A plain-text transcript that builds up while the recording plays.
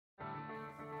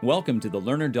Welcome to the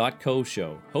Learner.co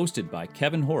show, hosted by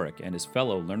Kevin Horick and his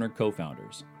fellow Learner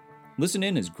co-founders. Listen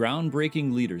in as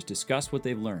groundbreaking leaders discuss what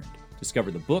they've learned.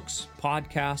 Discover the books,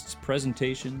 podcasts,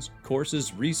 presentations,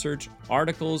 courses, research,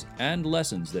 articles, and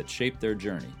lessons that shape their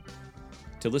journey.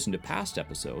 To listen to past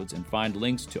episodes and find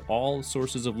links to all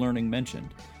sources of learning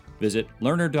mentioned, visit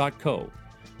learner.co.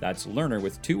 That's learner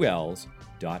with 2 L's,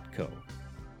 .co.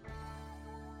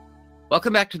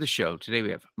 Welcome back to the show. Today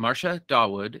we have Marcia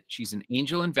Dawood. She's an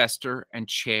angel investor and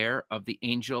chair of the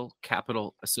Angel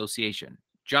Capital Association.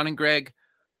 John and Greg,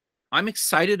 I'm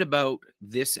excited about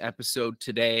this episode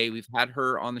today. We've had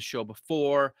her on the show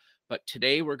before, but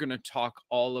today we're going to talk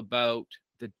all about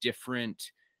the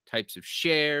different types of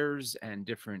shares and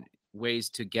different ways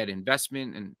to get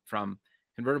investment and from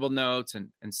convertible notes and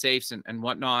safes and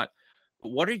whatnot. But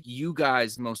what are you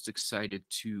guys most excited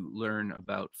to learn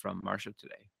about from Marcia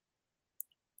today?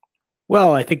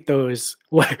 Well, I think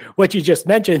what you just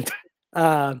mentioned,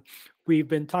 we've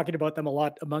been talking about them a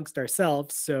lot amongst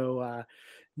ourselves. So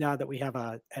now that we have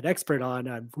an expert on,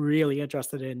 I'm really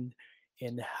interested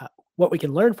in what we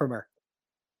can learn from her.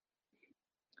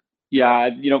 Yeah,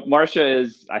 Marcia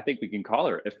is, I think we can call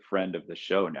her a friend of the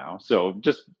show now. So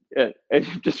just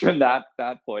from that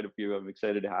point of view, I'm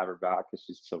excited to have her back because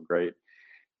she's so great.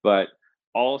 But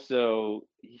also,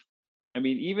 I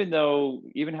mean, even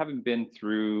having been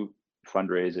through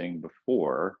fundraising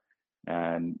before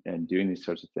and doing these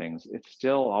sorts of things, it's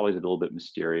still always a little bit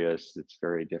mysterious. It's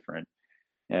very different.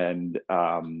 And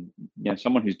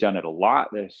someone who's done it a lot,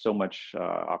 there's so much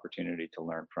opportunity to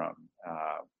learn from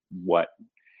what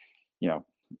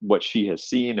she has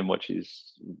seen and what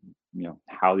she's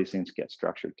how these things get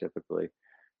structured typically.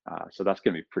 So that's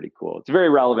going to be pretty cool. It's very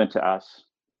relevant to us.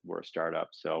 We're a startup,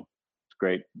 so it's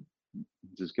great.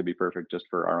 This is going to be perfect just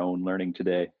for our own learning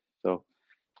today. So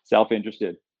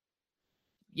self-interested.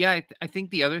 Yeah, I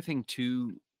think the other thing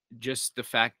too, just the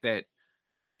fact that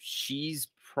she's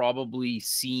probably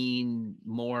seen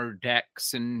more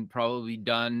decks and probably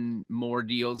done more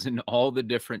deals and all the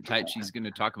different types she's going to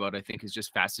talk about, I think is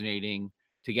just fascinating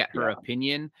to get her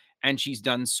opinion. And she's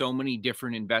done so many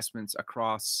different investments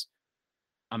across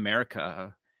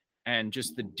America and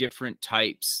just the different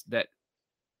types that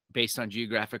based on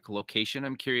geographic location.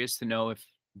 I'm curious to know if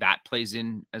that plays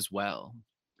in as well.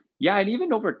 Yeah, and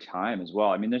even over time as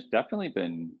well. I mean, there's definitely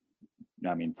been,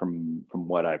 from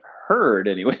what I've heard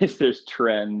anyways, there's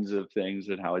trends of things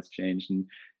and how it's changed.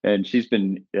 And she's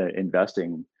been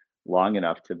investing long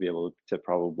enough to be able to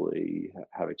probably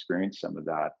have experienced some of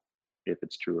that, if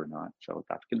it's true or not. So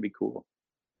that's going to be cool.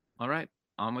 All right,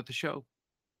 on with the show.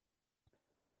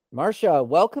 Marcia,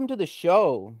 welcome to the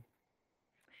show.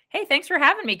 Hey, thanks for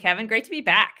having me, Kevin. Great to be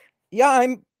back. Yeah,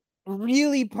 I'm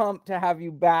really pumped to have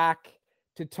you back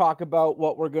to talk about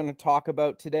what we're going to talk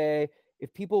about today.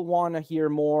 If people want to hear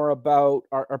more about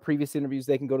our previous interviews,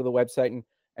 they can go to the website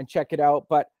and check it out.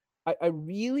 But I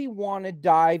really want to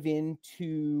dive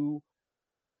into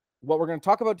what we're going to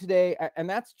talk about today. And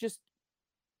that's just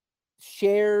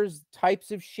shares,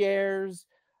 types of shares,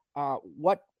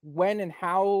 what, when, and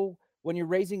how when you're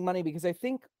raising money. Because I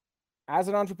think as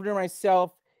an entrepreneur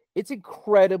myself, it's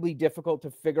incredibly difficult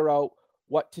to figure out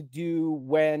what to do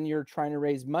when you're trying to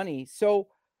raise money. So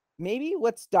maybe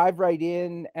let's dive right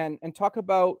in and talk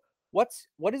about what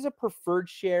is a preferred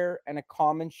share and a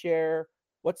common share?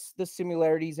 What's the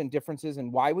similarities and differences,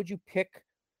 and why would you pick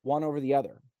one over the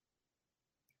other?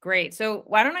 Great. So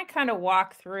why don't I kind of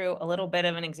walk through a little bit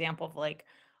of an example of like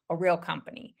a real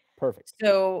company? Perfect.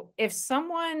 So if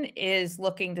someone is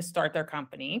looking to start their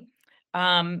company,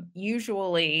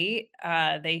 usually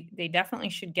they definitely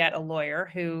should get a lawyer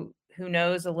who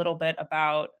knows a little bit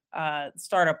about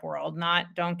startup world.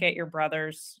 Don't get your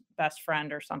brother's best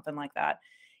friend or something like that.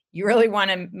 You really want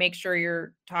to make sure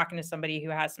you're talking to somebody who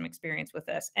has some experience with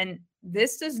this. And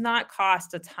this does not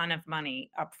cost a ton of money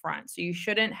up front. So you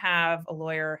shouldn't have a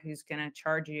lawyer who's going to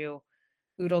charge you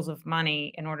oodles of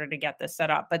money in order to get this set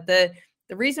up. But the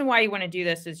reason why you want to do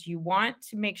this is you want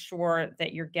to make sure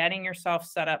that you're getting yourself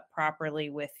set up properly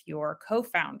with your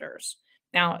co-founders.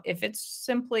 Now, if it's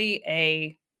simply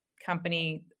a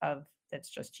company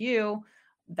that's just you,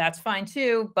 that's fine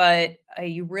too. But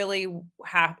you want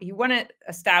to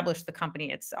establish the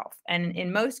company itself. And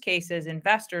in most cases,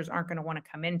 investors aren't going to want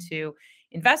to come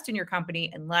invest in your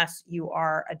company unless you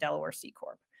are a Delaware C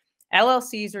Corp.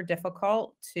 LLCs are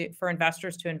difficult for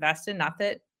investors to invest in. Not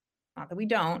that we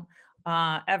don't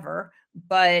ever,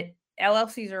 but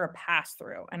LLCs are a pass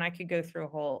through. And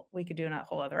we could do a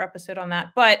whole other episode on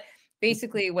that. But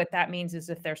basically what that means is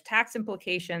if there's tax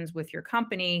implications with your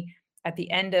company at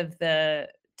the end of the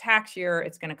tax year,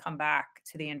 it's going to come back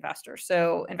to the investor.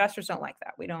 So investors don't like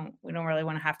that. We don't really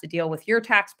want to have to deal with your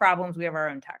tax problems. We have our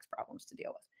own tax problems to deal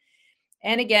with.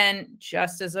 And again,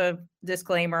 just as a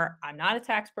disclaimer, I'm not a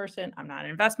tax person. I'm not an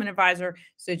investment advisor.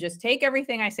 So just take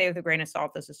everything I say with a grain of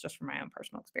salt. This is just from my own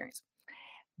personal experience.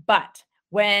 But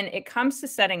when it comes to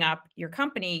setting up your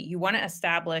company, you want to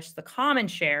establish the common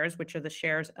shares, which are the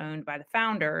shares owned by the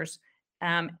founders,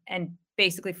 and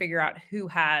basically figure out who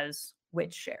has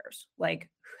which shares. Like,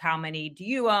 how many do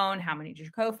you own? How many does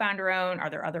your co-founder own? Are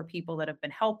there other people that have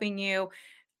been helping you?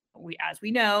 As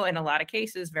we know, in a lot of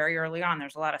cases, very early on,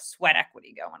 there's a lot of sweat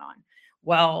equity going on.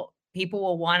 Well, people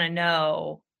will want to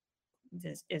know,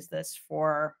 is this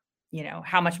for,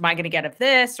 how much am I going to get of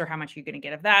this, or how much are you going to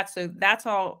get of that? So that's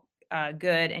all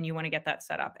good. And you want to get that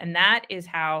set up. And that is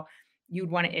how you'd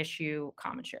want to issue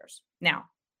common shares. Now,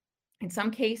 in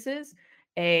some cases,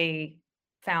 a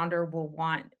founder will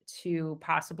want to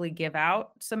possibly give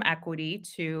out some equity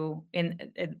to in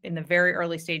the very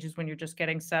early stages when you're just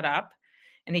getting set up.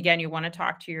 And again, you want to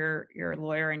talk to your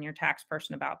lawyer and your tax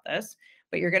person about this,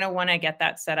 but you're going to want to get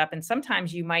that set up. And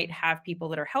sometimes you might have people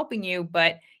that are helping you,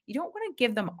 but you don't want to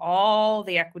give them all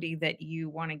the equity that you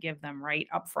want to give them right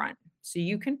up front. So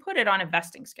you can put it on a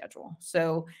vesting schedule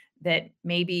so that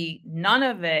maybe none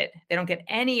of it, they don't get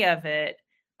any of it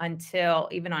until,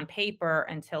 even on paper,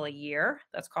 until a year.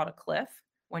 That's called a cliff,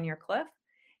 1-year cliff.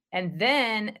 And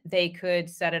then they could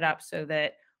set it up so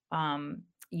that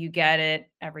you get it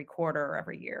every quarter or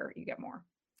every year, you get more.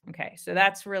 Okay, so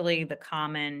that's really the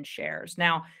common shares.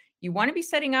 Now, you want to be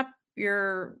setting up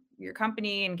your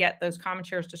company and get those common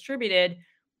shares distributed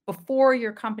before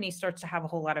your company starts to have a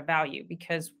whole lot of value,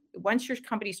 because once your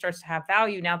company starts to have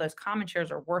value, now those common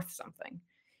shares are worth something.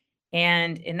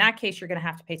 And in that case, you're going to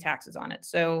have to pay taxes on it.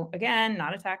 So again,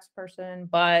 not a tax person,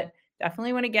 but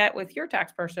definitely want to get with your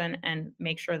tax person and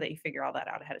make sure that you figure all that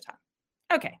out ahead of time.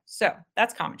 Okay, so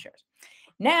that's common shares.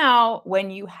 Now, when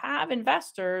you have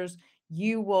investors,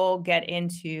 you will get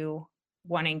into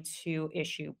wanting to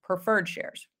issue preferred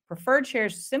shares. Preferred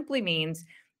shares simply means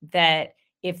that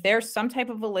if there's some type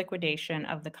of a liquidation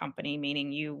of the company,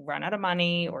 meaning you run out of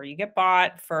money or you get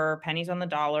bought for pennies on the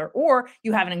dollar, or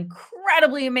you have an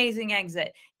incredibly amazing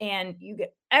exit and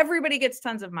everybody gets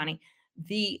tons of money,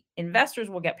 the investors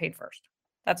will get paid first.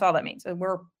 That's all that means. So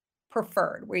we're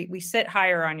preferred. We sit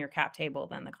higher on your cap table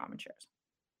than the common shares.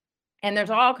 And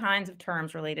there's all kinds of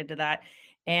terms related to that.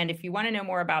 And if you want to know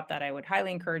more about that, I would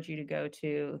highly encourage you to go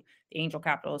to the Angel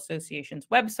Capital Association's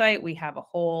website. We have a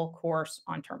whole course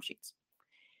on term sheets,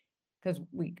 because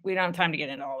we don't have time to get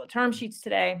into all the term sheets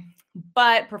today.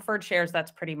 But preferred shares, that's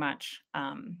pretty much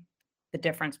the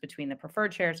difference between the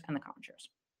preferred shares and the common shares.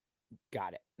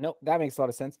 Got it. No, that makes a lot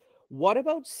of sense. What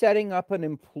about setting up an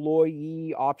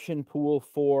employee option pool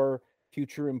for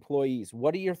future employees?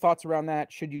 What are your thoughts around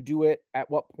that? Should you do it? At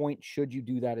what point should you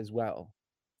do that as well?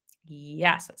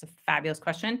 Yes, that's a fabulous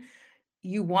question.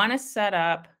 You want to set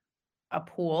up a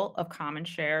pool of common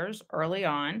shares early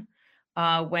on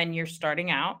when you're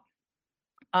starting out.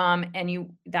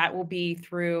 And that will be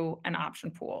through an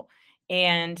option pool.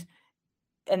 And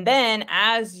then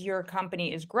as your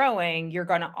company is growing, you're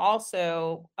going to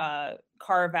also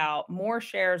carve out more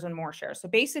shares and more shares. So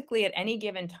basically at any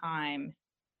given time,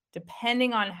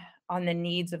 depending on the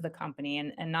needs of the company,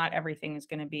 and not everything is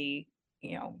going to be,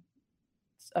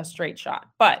 a straight shot,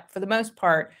 but for the most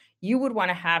part, you would want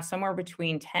to have somewhere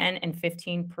between 10 and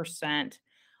 15%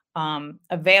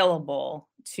 available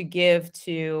to give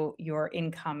to your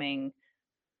incoming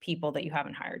people that you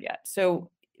haven't hired yet. So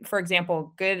for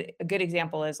example, a good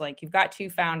example is, like, you've got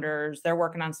 2 founders, they're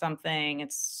working on something,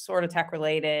 it's sort of tech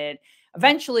related.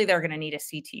 Eventually they're going to need a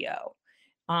CTO.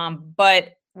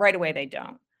 But right away they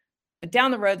don't. But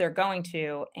down the road they're going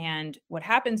to. And what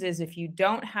happens is, if you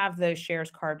don't have those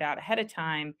shares carved out ahead of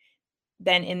time,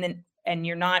 then and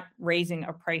you're not raising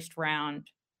a priced round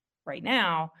right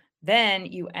now, then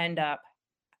you end up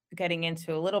getting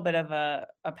into a little bit of a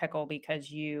pickle, because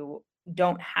you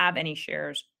don't have any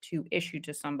shares to issue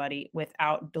to somebody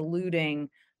without diluting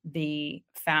the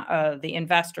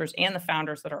investors and the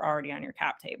founders that are already on your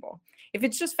cap table. If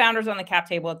it's just founders on the cap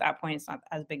table, at that point, it's not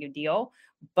as big a deal,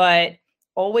 but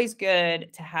always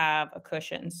good to have a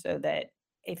cushion so that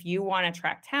if you want to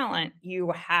attract talent, you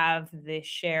have the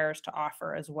shares to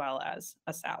offer as well as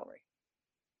a salary.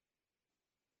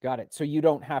 Got it. So you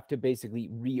don't have to basically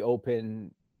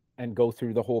reopen and go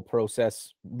through the whole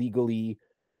process legally.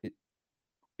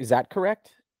 Is that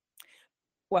correct?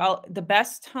 Well, the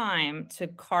best time to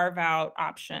carve out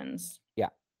options Yeah.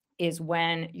 is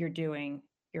when you're doing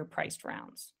your priced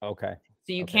rounds. Okay.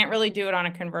 So you Okay. can't really do it on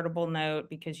a convertible note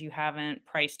because you haven't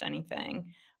priced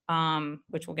anything.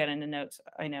 which we'll get into notes,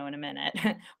 I know, in a minute.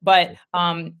 But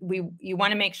you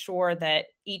want to make sure that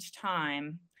each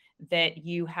time that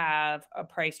you have a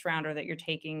priced rounder that you're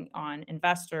taking on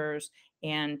investors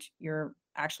and you're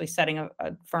actually setting a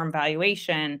firm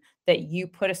valuation, that you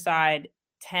put aside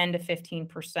 10 to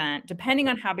 15%, depending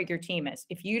on how big your team is.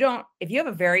 If you have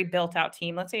a very built out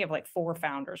team, let's say you have like 4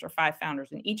 founders or 5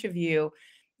 founders, and each of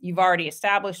you've already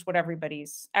established what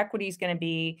everybody's equity is going to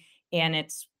be, and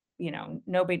it's,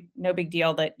 no big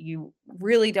deal that you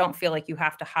really don't feel like you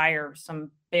have to hire some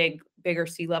bigger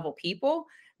C-level people,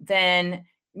 then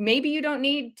maybe you don't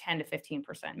need 10 to 15%.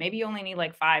 Maybe you only need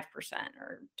like 5%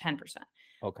 or 10%.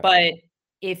 Okay. But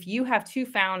if you have 2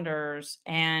 founders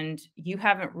and you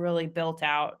haven't really built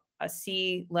out a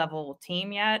C-level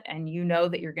team yet, and you know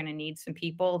that you're going to need some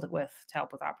people to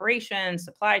help with operations,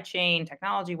 supply chain,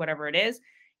 technology, whatever it is,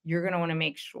 you're going to want to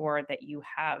make sure that you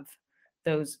have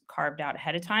those carved out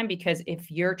ahead of time. Because if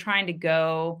you're trying to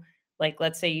go, like,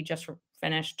 let's say you just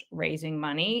finished raising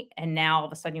money and now all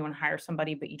of a sudden you want to hire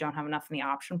somebody, but you don't have enough in the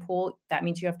option pool, that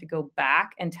means you have to go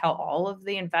back and tell all of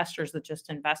the investors that just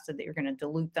invested that you're going to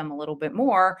dilute them a little bit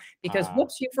more because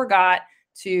whoops, you forgot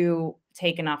to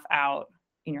take enough out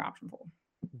in your option pool.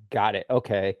 Got it.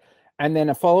 Okay. And then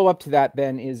a follow-up to that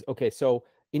then is, okay, so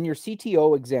in your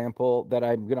CTO example that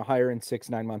I'm going to hire in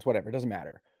 6-9 months, whatever, it doesn't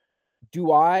matter.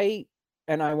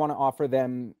 I want to offer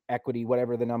them equity,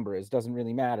 whatever the number is, doesn't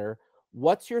really matter.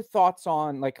 What's your thoughts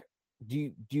on, like,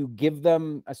 do you give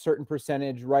them a certain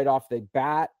percentage right off the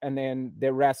bat and then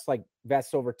the rest like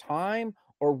vests over time?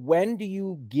 Or when do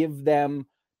you give them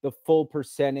the full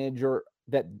percentage or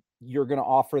that you're going to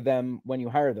offer them when you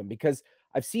hire them? Because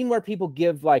I've seen where people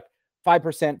give like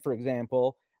 5%, for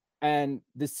example, and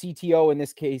the CTO in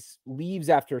this case leaves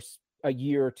after a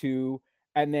year or 2,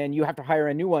 and then you have to hire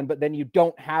a new one, but then you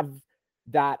don't have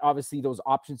that, obviously, those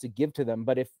options to give to them.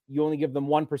 But if you only give them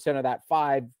 1% of that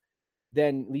 5,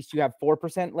 then at least you have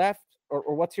 4% left.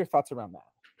 Or what's your thoughts around that?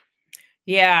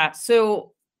 Yeah.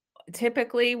 So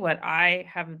typically what I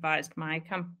have advised my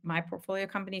portfolio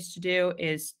companies to do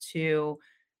is to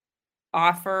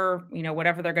offer,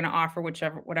 whatever they're going to offer,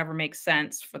 whatever makes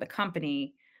sense for the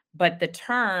company. But the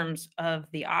terms of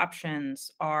the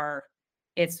options are,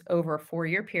 it's over a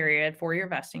 4-year period, 4-year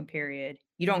vesting period.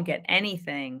 You don't get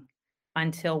anything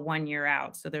until 1 year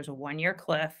out. So there's a 1-year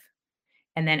cliff.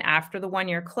 And then after the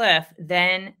 1-year cliff,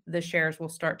 then the shares will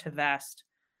start to vest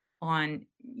on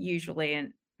usually,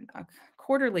 and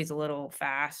quarterly is a little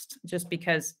fast just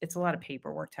because it's a lot of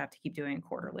paperwork to have to keep doing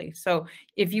quarterly. So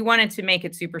if you wanted to make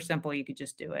it super simple, you could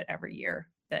just do it every year,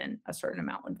 then a certain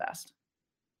amount would vest.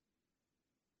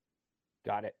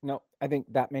 Got it. No, I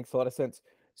think that makes a lot of sense.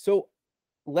 So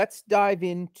let's dive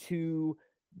into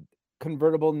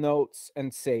convertible notes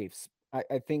and safes.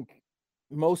 I think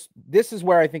this is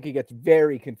where I think it gets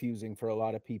very confusing for a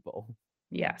lot of people.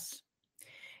 Yes.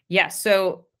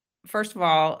 So first of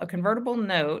all, a convertible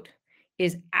note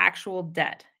is actual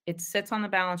debt. It sits on the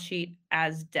balance sheet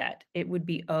as debt. It would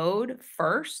be owed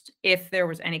first if there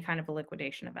was any kind of a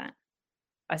liquidation event.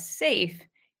 A safe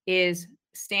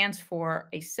stands for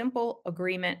a simple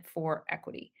agreement for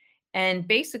equity, and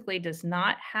basically does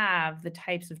not have the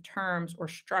types of terms or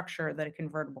structure that a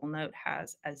convertible note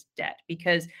has as debt,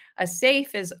 because a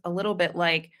safe is a little bit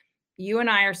like you and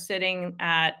I are sitting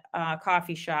at a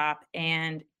coffee shop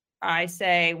and I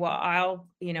say, well, I'll,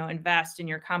 invest in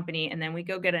your company. And then we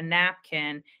go get a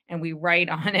napkin and we write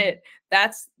on it.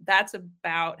 That's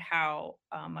about how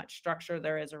much structure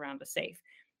there is around a safe.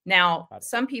 Now,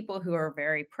 some people who are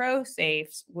very pro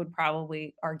safes would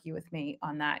probably argue with me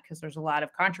on that because there's a lot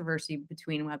of controversy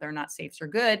between whether or not safes are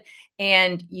good.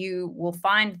 And you will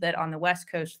find that on the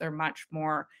West Coast, they're much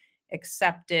more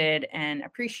accepted and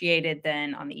appreciated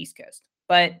than on the East Coast.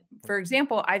 But for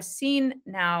example, I've seen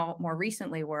now more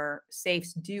recently where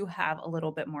safes do have a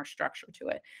little bit more structure to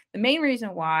it. The main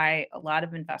reason why a lot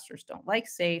of investors don't like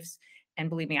safes, and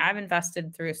believe me, I've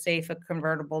invested through a safe, a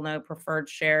convertible note, preferred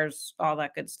shares, all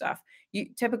that good stuff.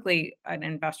 Typically, an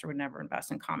investor would never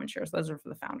invest in common shares. Those are for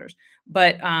the founders.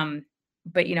 But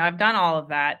I've done all of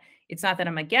that. It's not that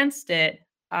I'm against it.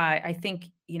 I think,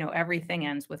 everything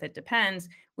ends with it depends,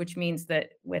 which means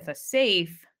that with a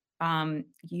safe,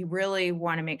 you really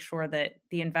want to make sure that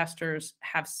the investors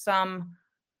have some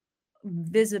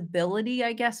visibility,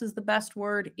 I guess is the best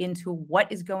word, into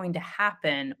what is going to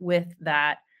happen with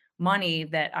that money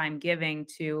that I'm giving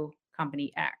to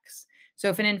company X. So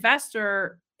if an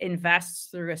investor invests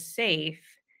through a safe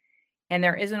and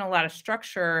there isn't a lot of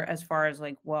structure as far as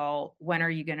like, well, when are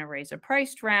you going to raise a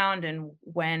priced round and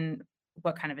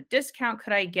what kind of a discount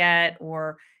could I get?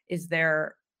 Or is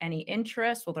there any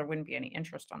interest? Well, there wouldn't be any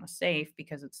interest on a safe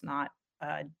because it's not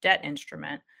a debt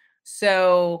instrument.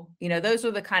 So, those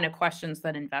are the kind of questions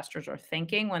that investors are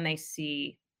thinking when they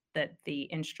see that the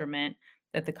instrument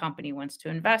that the company wants to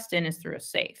invest in is through a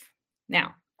safe.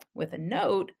 Now, with a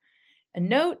note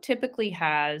typically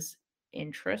has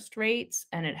interest rates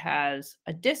and it has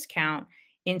a discount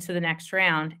into the next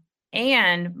round.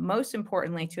 And most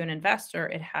importantly, to an investor,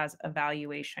 it has a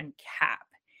valuation cap.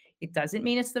 It doesn't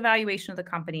mean it's the valuation of the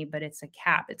company, but it's a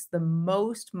cap. It's the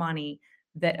most money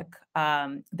that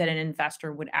that an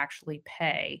investor would actually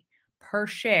pay per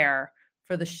share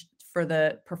for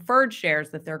the preferred shares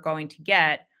that they're going to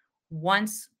get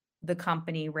once the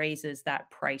company raises that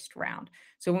priced round.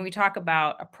 So when we talk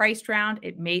about a priced round,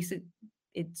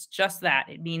 it's just that.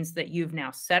 It means that you've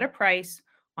now set a price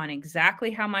on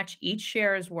exactly how much each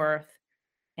share is worth,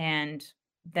 and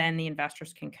then the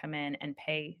investors can come in and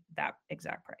pay that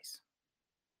exact price.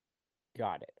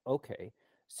 Got it. Okay.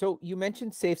 So you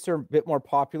mentioned safes are a bit more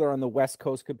popular on the West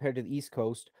Coast compared to the East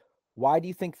Coast. Why do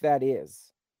you think that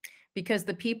is? Because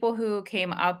the people who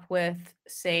came up with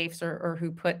safes or who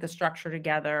put the structure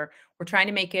together were trying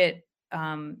to make it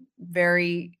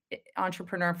very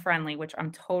entrepreneur friendly, which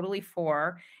I'm totally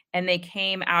for. And they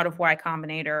came out of Y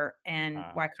Combinator, and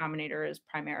Y Combinator is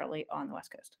primarily on the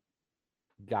West Coast.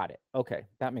 Got it. Okay.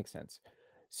 That makes sense.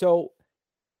 So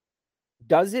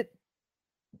does it,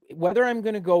 whether I'm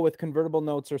going to go with convertible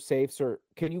notes or safes, or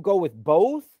can you go with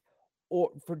both, or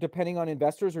for depending on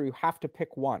investors, or you have to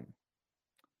pick one?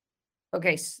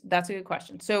 Okay, that's a good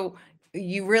question. So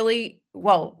you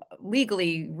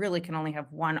legally really can only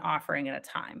have one offering at a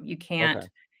time. You can't, Okay.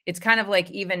 It's kind of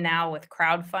like even now with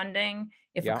crowdfunding,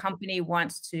 if Yeah. a company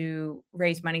wants to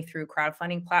raise money through a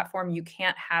crowdfunding platform, you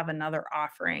can't have another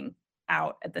offering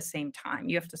out at the same time.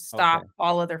 You have to stop Okay.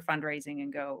 all other fundraising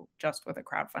and go just with a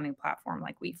crowdfunding platform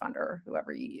like WeFunder or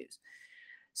whoever you use.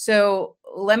 So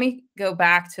let me go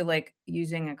back to like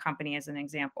using a company as an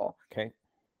example. Okay.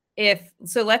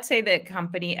 Let's say that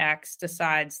company X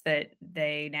decides that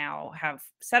they now have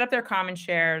set up their common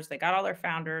shares, they got all their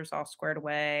founders all squared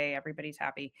away, everybody's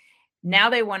happy. Now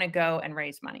they want to go and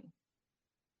raise money.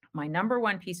 My number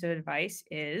one piece of advice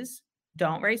is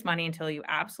don't raise money until you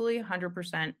absolutely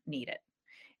 100% need it.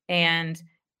 And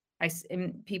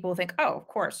and people think, oh, of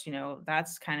course,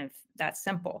 that's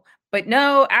simple. But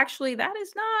no, actually, that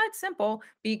is not simple,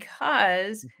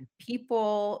 because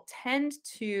people tend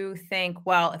to think,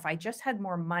 well, if I just had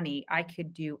more money, I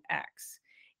could do X.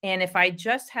 And if I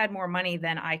just had more money,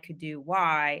 then I could do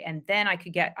Y. And then I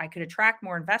could attract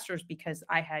more investors because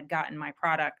I had gotten my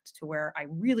product to where I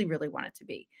really, really want it to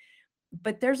be.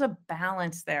 But there's a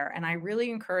balance there. And I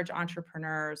really encourage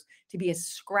entrepreneurs to be as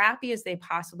scrappy as they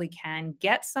possibly can,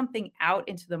 get something out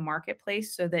into the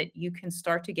marketplace so that you can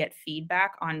start to get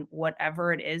feedback on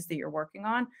whatever it is that you're working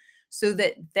on, so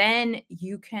that then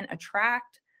you can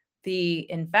attract the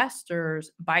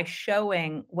investors by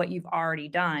showing what you've already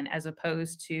done, as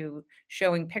opposed to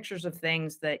showing pictures of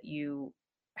things that you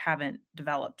haven't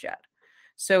developed yet.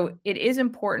 So it is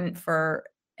important for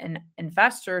an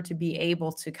investor to be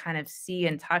able to kind of see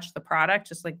and touch the product,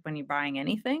 just like when you're buying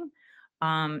anything.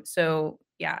 So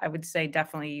yeah, I would say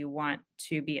definitely you want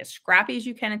to be as scrappy as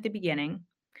you can at the beginning.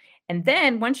 And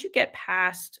then once you get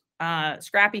past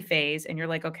scrappy phase and you're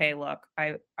like, okay, look,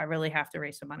 I really have to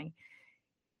raise some money.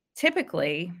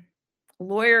 Typically,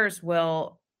 lawyers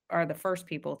are the first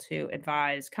people to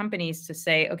advise companies to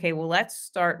say, okay, well, let's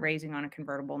start raising on a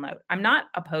convertible note. I'm not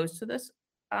opposed to this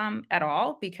at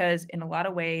all, because in a lot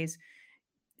of ways,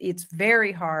 it's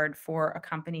very hard for a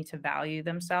company to value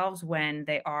themselves when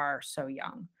they are so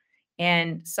young.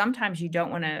 And sometimes you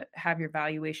don't want to have your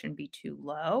valuation be too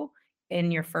low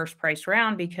in your first price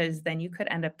round, because then you could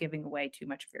end up giving away too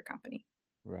much of your company.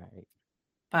 Right.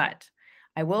 But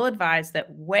I will advise that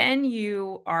when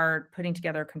you are putting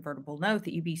together a convertible note,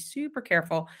 that you be super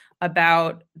careful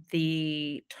about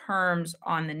the terms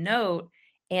on the note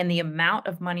and the amount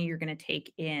of money you're going to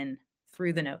take in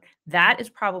through the note. That is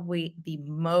probably the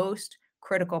most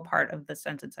critical part of the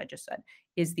sentence I just said,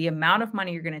 is the amount of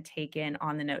money you're going to take in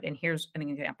on the note. And here's an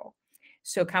example.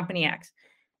 So company X,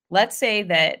 let's say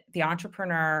that the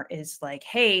entrepreneur is like,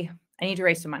 hey, I need to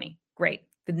raise some money. Great.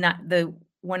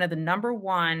 One of the number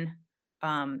one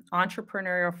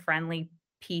entrepreneurial friendly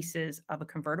pieces of a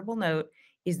convertible note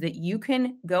is that you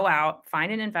can go out,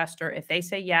 find an investor. If they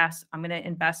say, yes, I'm going to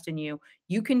invest in you,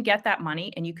 you can get that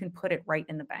money and you can put it right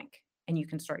in the bank and you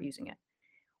can start using it.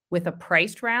 With a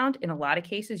priced round, in a lot of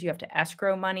cases, you have to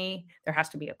escrow money. There has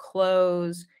to be a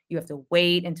close. You have to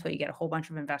wait until you get a whole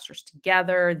bunch of investors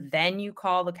together. Then you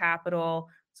call the capital.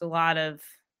 It's a lot of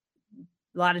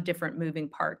different moving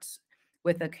parts.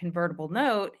 With a convertible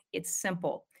note, it's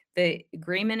simple. The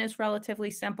agreement is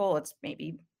relatively simple. It's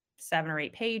maybe 7 or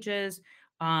 8 pages.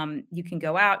 You can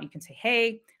go out, you can say,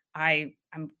 hey, I'm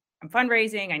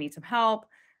fundraising, I need some help.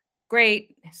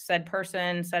 Great. Said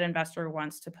person, said investor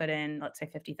wants to put in, let's say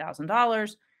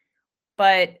 $50,000.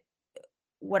 But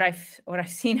what I've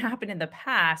seen happen in the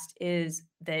past is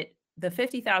that the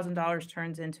 $50,000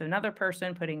 turns into another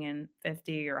person putting in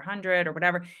 50 or 100 or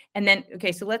whatever. And then,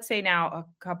 okay, so let's say now a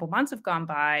couple months have gone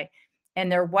by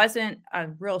and there wasn't a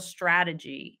real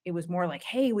strategy. It was more like,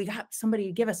 hey, we got somebody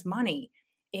to give us money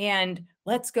and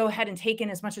let's go ahead and take in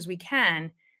as much as we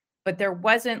can. But there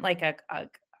wasn't like a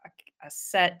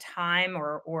set time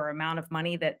or amount of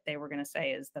money that they were going to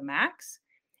say is the max.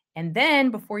 And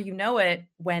then before you know it,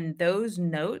 when those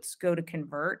notes go to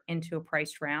convert into a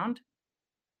priced round,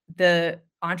 the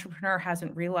entrepreneur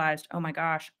hasn't realized, oh my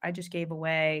gosh, I just gave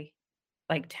away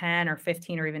like 10 or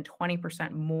 15 or even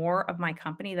 20% more of my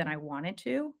company than I wanted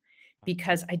to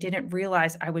because I didn't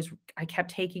realize I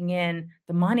kept taking in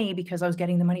the money because I was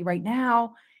getting the money right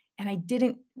now. And I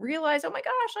didn't realize, oh my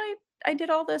gosh, I did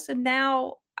all this and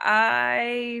now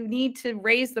I need to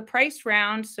raise the price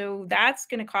round. So that's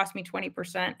going to cost me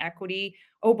 20% equity.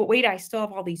 Oh, but wait, I still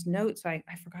have all these notes. I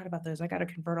forgot about those. I got to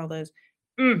convert all those.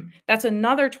 That's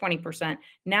another 20%.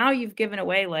 Now you've given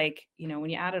away like, when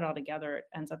you add it all together, it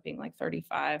ends up being like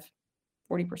 35,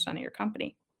 40% of your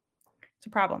company. It's a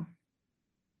problem.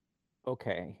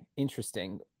 Okay,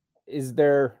 interesting. Is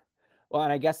there, well,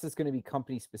 and I guess it's going to be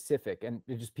company specific and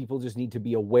people just need to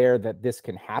be aware that this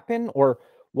can happen, or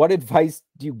what advice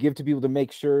do you give to people to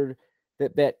make sure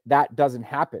that doesn't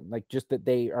happen? Like just that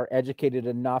they are educated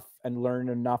enough and learn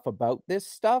enough about this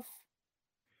stuff?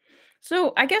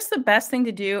 So I guess the best thing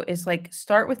to do is like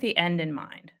start with the end in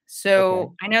mind. So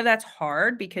Okay. I know that's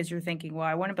hard because you're thinking, well,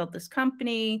 I want to build this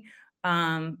company.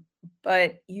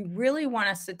 But you really want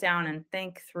to sit down and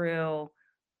think through,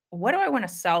 what do I want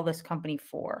to sell this company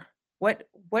for?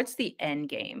 What's the end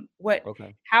game?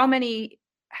 Okay. How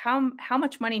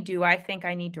much money do I think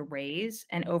I need to raise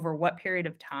and over what period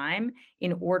of time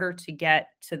in order to get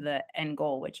to the end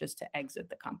goal, which is to exit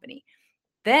the company?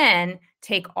 Then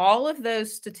take all of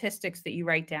those statistics that you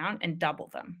write down and double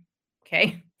them.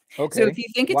 Okay. So Okay. if you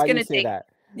think it's Why do going you to say take, that?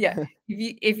 yeah,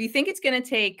 if you think it's going to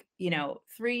take,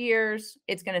 3 years,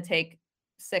 it's going to take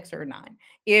 6 or 9.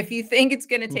 If you think it's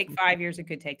going to take 5 years, it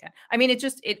could take 10. I mean, it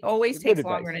always Good takes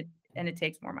advice. longer and it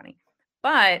takes more money.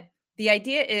 But the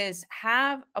idea is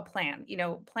have a plan.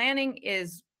 Planning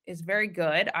is very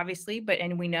good, obviously,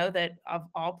 and we know that of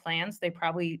all plans, they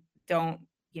probably don't,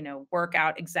 work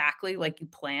out exactly like you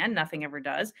plan. Nothing ever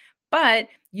does. But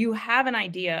you have an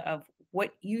idea of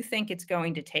what you think it's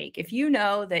going to take. If you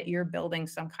know that you're building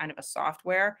some kind of a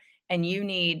software and you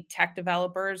need tech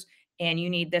developers and you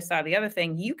need this, that, or the other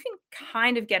thing, you can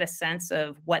kind of get a sense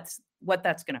of what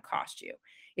that's going to cost you.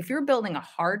 If you're building a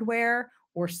hardware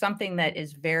or something that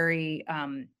is very,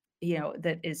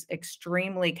 that is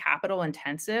extremely capital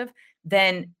intensive,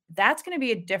 then that's going to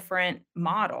be a different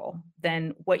model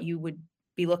than what you would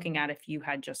be looking at if you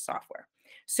had just software.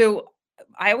 So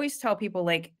I always tell people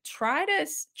like try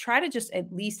to just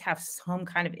at least have some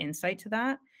kind of insight to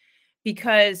that,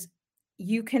 because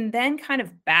you can then kind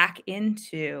of back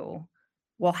into,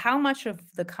 well, how much of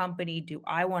the company do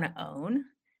I want to own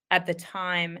at the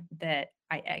time that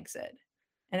I exit?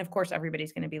 And of course,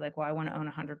 everybody's going to be like, well, I want to own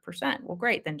 100%. Well,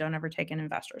 great. Then don't ever take in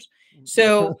investors.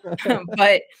 So,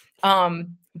 but there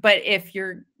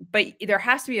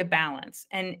has to be a balance,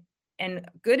 and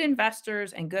good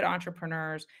investors and good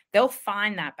entrepreneurs, they'll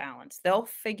find that balance. They'll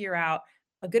figure out,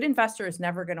 a good investor is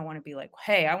never going to want to be like,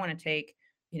 hey, I want to take,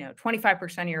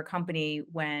 25% of your company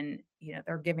when,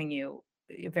 they're giving you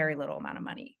a very little amount of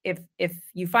money. If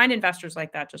you find investors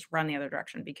like that, just run the other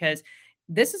direction, because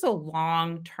this is a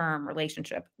long-term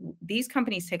relationship. These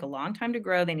companies take a long time to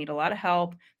grow. They need a lot of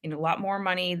help, they need a lot more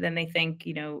money than they think,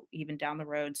 even down the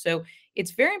road. So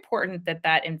it's very important that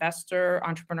that investor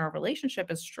entrepreneur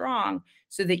relationship is strong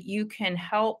so that you can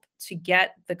help to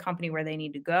get the company where they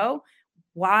need to go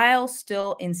while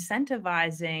still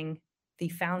incentivizing the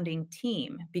founding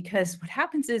team. Because what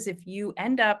happens is if you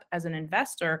end up as an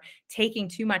investor taking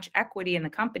too much equity in the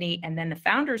company and then the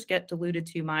founders get diluted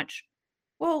too much,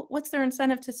 well, what's their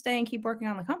incentive to stay and keep working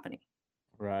on the company?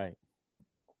 Right.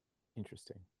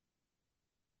 Interesting.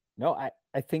 No,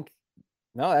 I think,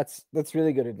 no, that's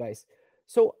really good advice.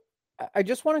 So I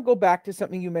just want to go back to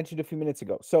something you mentioned a few minutes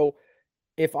ago. So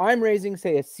if I'm raising,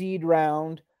 say, a seed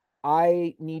round,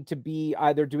 I need to be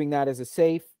either doing that as a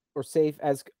safe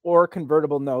or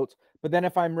convertible notes. But then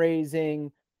if I'm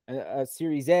raising a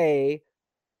Series A,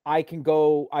 I can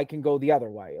go the other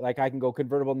way. Like I can go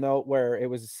convertible note where it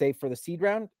was safe for the seed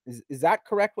round. Is that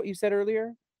correct what you said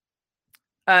earlier?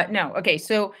 No. Okay.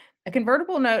 So a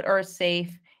convertible note or a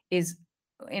safe is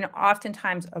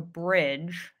oftentimes a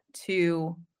bridge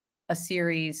to a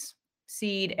series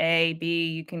seed A, B,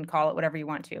 you can call it whatever you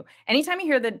want to. Anytime you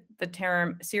hear the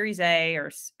term series A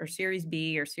or series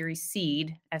B or series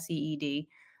seed, SEED,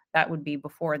 that would be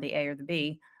before the A or the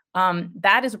B.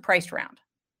 That is a priced round.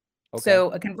 Okay.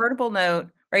 So a convertible note,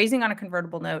 raising on a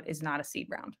convertible note is not a seed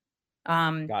round.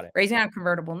 Got it. Raising on a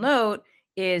convertible note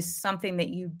is something that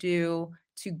you do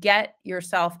to get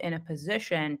yourself in a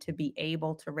position to be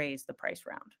able to raise the price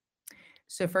round.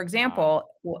 So for example,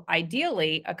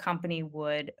 ideally a company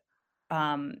would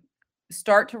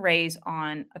start to raise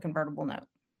on a convertible note.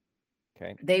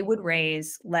 Okay. They would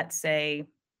raise, let's say,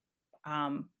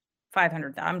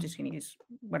 500. I'm just going to use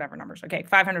whatever numbers. Okay,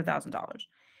 $500,000.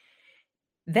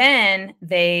 Then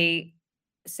they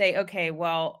say, okay,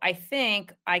 well, I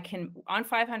think I can, on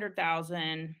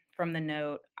 500,000 from the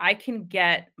note, I can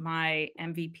get my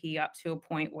MVP up to a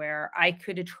point where I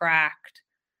could attract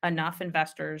enough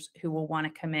investors who will want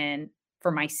to come in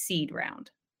for my seed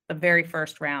round, the very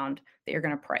first round that you're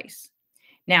going to price.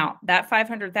 Now, that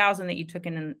 500,000 that you took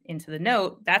into the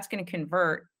note, that's going to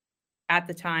convert at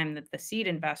the time that the seed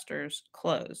investors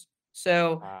close.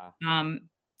 So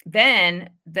then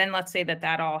let's say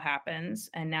that all happens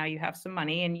and now you have some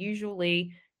money, and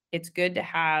usually it's good to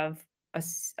have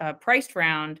a priced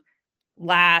round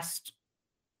last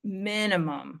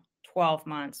minimum 12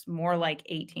 months, more like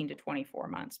 18 to 24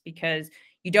 months, because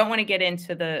you don't want to get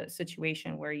into the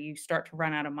situation where you start to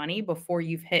run out of money before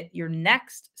you've hit your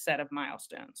next set of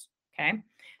milestones. Okay.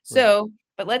 So,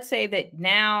 but let's say that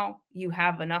now you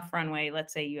have enough runway.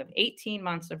 Let's say you have 18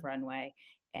 months of runway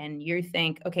and you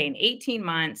think, okay, in 18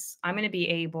 months, I'm going to be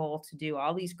able to do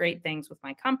all these great things with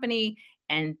my company.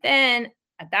 And then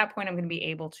at that point, I'm going to be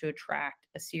able to attract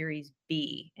a Series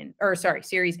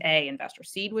Series A investor.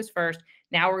 Seed was first.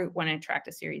 Now we want to attract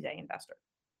a Series A investor.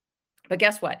 But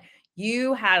guess what?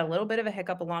 You had a little bit of a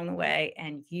hiccup along the way,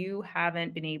 and you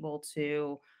haven't been able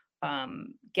to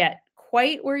get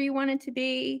quite where you wanted to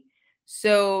be.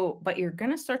 So, but you're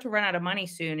going to start to run out of money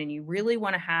soon. And you really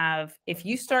want to have, if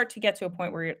you start to get to a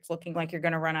point where it's looking like you're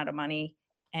going to run out of money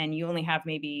and you only have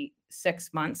maybe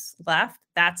 6 months left,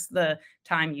 that's the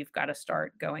time you've got to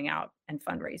start going out and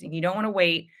fundraising. You don't want to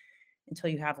wait until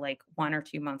you have like 1 or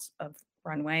 2 months of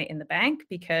runway in the bank,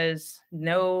 because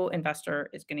no investor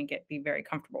is going to be very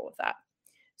comfortable with that.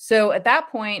 So at that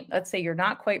point, let's say you're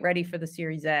not quite ready for the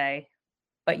Series A,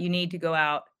 but you need to go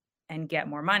out and get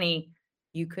more money.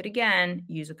 You could, again,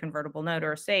 use a convertible note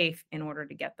or a safe in order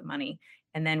to get the money.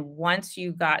 And then once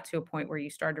you got to a point where you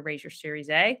started to raise your Series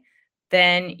A,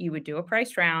 then you would do a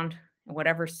price round, and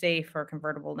whatever safe or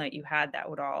convertible note you had, that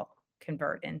would all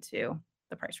convert into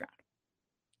the price round.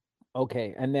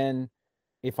 Okay. And then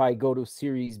if I go to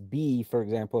Series B, for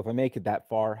example, if I make it that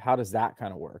far, how does that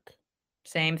kind of work?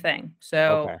 Same thing.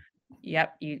 So, Okay.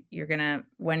 yep, you're gonna,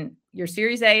 when your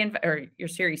Series A or your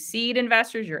Series Seed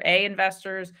investors, your A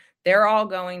investors, they're all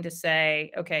going to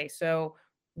say, okay, so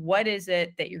what is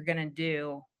it that you're gonna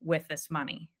do with this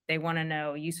money? They want to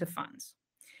know use of funds.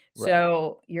 Right.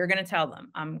 So you're going to tell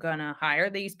them, I'm going to hire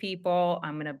these people.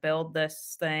 I'm going to build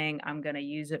this thing. I'm going to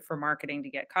use it for marketing to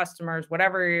get customers,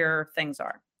 whatever your things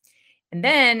are. And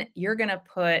then you're going to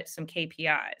put some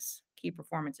KPIs, key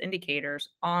performance indicators,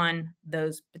 on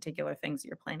those particular things that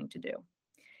you're planning to do.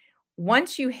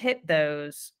 Once you hit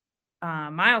those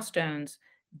milestones,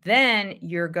 then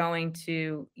you're going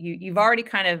to, you've already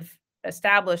kind of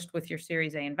established with your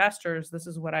Series A investors, this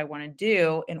is what I want to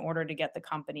do in order to get the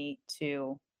company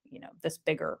to, this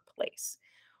bigger place.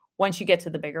 Once you get to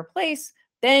the bigger place,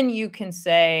 then you can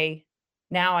say,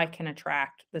 now I can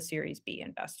attract the Series B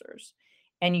investors.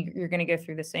 And you're going to go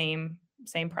through the same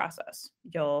process.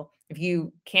 If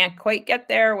you can't quite get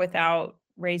there without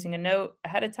raising a note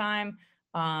ahead of time,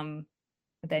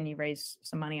 then you raise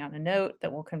some money on a note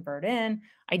that will convert in.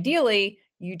 Ideally,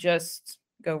 you just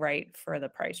go right for the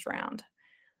price round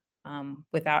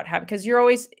without having, because you're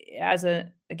always, as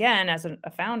a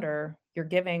founder, you're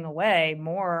giving away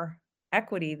more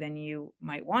equity than you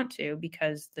might want to,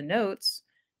 because the notes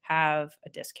have a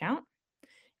discount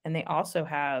and they also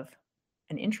have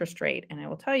an interest rate. And I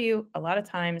will tell you, a lot of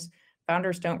times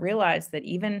founders don't realize that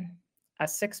even a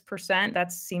 6%,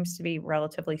 that seems to be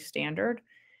relatively standard.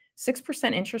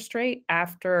 6% interest rate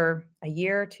after a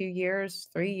year, 2 years,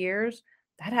 3 years,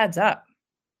 that adds up.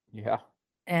 Yeah.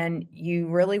 And you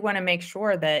really want to make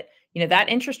sure that, that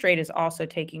interest rate is also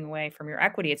taking away from your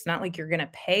equity. It's not like you're going to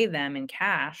pay them in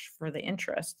cash for the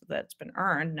interest that's been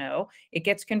earned. No, it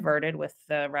gets converted with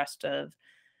the rest of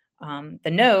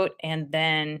the note. And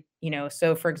then,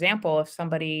 so for example,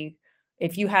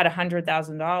 if you had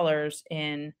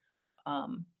 $100,000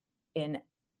 in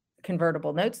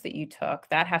convertible notes that you took,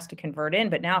 that has to convert in.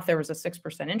 But now if there was a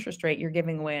 6% interest rate, you're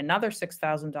giving away another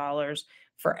 $6,000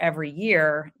 for every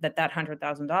year that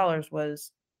 $100,000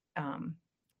 was,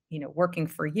 working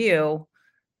for you,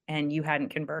 and you hadn't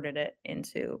converted it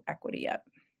into equity yet.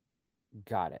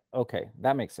 Got it. Okay,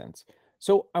 that makes sense.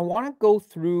 So I want to go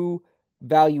through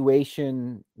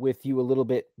valuation with you a little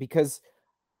bit because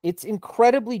it's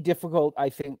incredibly difficult, I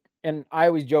think. And I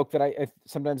always joke that I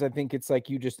sometimes I think it's like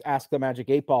you just ask the magic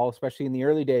 8 ball, especially in the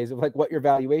early days, of like what your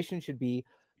valuation should be.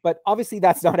 But obviously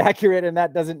that's not accurate and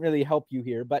that doesn't really help you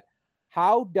here. But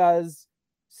how does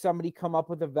somebody come up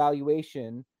with a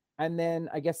valuation? And then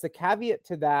I guess the caveat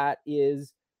to that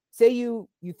is, say you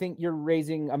think you're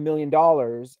raising $1 million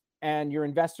and your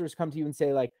investors come to you and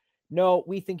say like, no,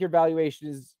 we think your valuation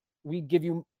is, we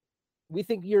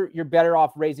think you're better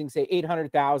off raising, say,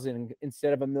 800,000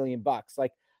 instead of $1 million.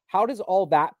 Like, how does all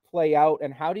that play out,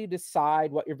 and how do you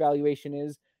decide what your valuation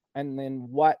is, and then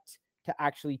what to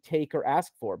actually take or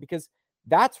ask for? Because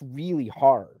that's really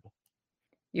hard.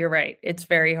 You're right. It's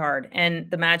very hard.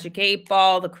 And the magic 8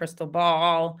 ball, the crystal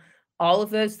ball, all of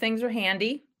those things are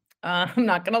handy. I'm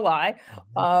not going to lie.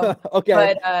 Okay.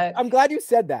 But I'm glad you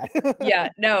said that. yeah,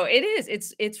 no, it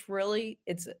is. It's really,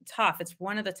 it's tough. It's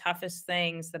one of the toughest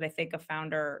things that I think a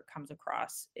founder comes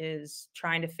across, is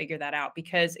trying to figure that out,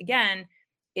 because again,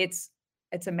 it's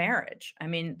a marriage. I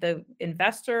mean, the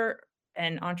investor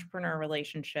and entrepreneur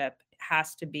relationship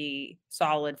has to be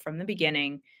solid from the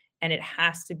beginning, and it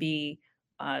has to be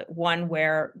one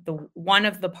where one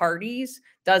of the parties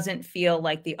doesn't feel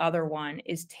like the other one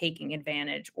is taking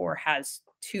advantage or has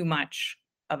too much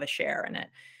of a share in it.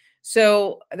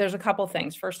 So there's a couple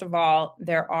things. First of all,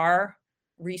 there are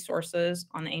resources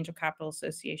on the Angel Capital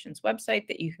Association's website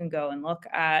that you can go and look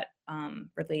at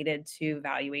related to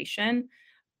valuation.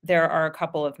 There are a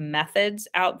couple of methods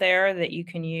out there that you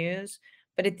can use.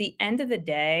 But at the end of the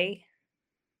day,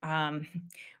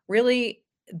 really,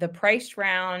 the price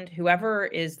round, whoever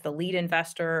is the lead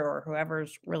investor or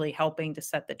whoever's really helping to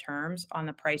set the terms on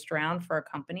the price round for a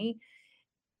company,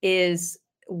 is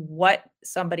what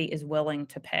somebody is willing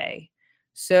to pay.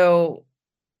 So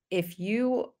if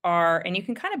you are, and you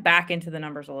can kind of back into the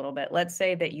numbers a little bit, let's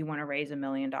say that you want to raise $1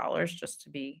 million, just to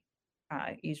be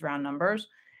use round numbers.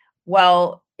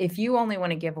 Well, if you only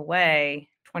want to give away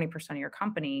 20% of your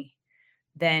company,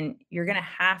 then you're going to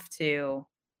have to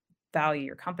value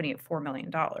your company at $4 million,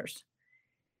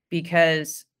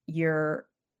 because your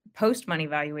post money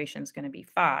valuation is going to be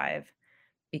 5,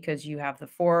 because you have the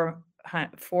 4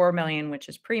 million, which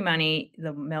is pre-money,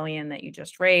 the $1 million that you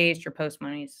just raised, your post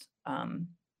money's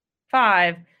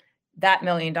 5. That $1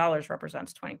 million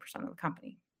represents 20% of the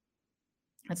company.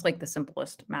 That's like the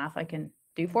simplest math I can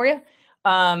do for you.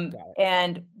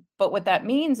 But what that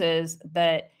means is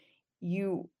that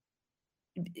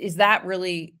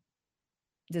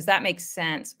does that make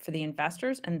sense for the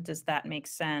investors, and does that make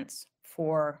sense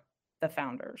for the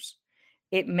founders?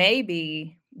 It may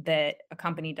be that a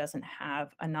company doesn't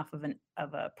have enough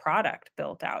of a product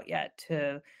built out yet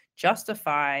to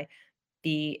justify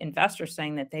the investor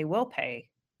saying that they will pay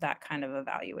that kind of a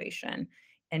valuation.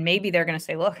 And maybe they're going to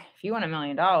say, look, if you want $1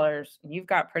 million and you've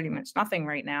got pretty much nothing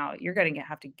right now, you're going to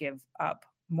have to give up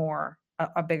more,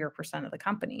 a bigger percent of the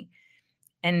company.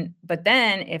 But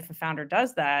then if a founder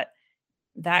does that,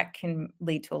 that can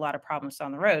lead to a lot of problems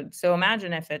down the road. So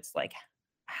imagine if it's like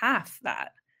half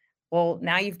that. Well,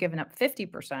 now you've given up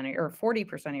 50% or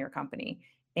 40% of your company.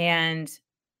 And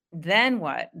then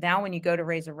what? Now, when you go to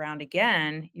raise a round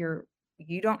again,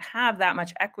 you don't have that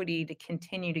much equity to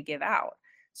continue to give out.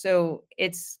 So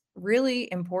it's really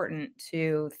important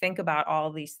to think about all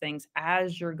of these things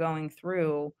as you're going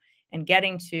through and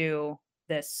getting to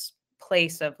this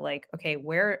place of like, okay,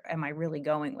 where am I really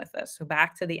going with this? So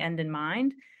back to the end in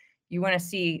mind, you want to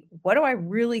see, what do I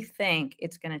really think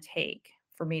it's going to take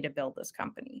for me to build this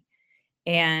company?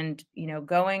 And,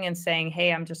 going and saying,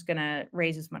 hey, I'm just going to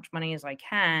raise as much money as I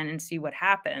can and see what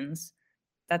happens.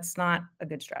 That's not a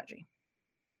good strategy.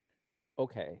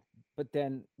 Okay. But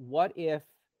then what if,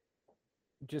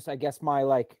 just, I guess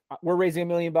we're raising $1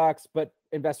 million, but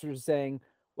investors are saying,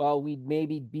 well, we'd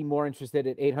maybe be more interested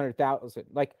at 800,000.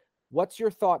 Like, what's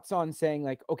your thoughts on saying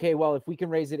like, okay, well, if we can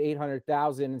raise it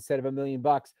 800,000 instead of $1 million,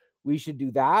 we should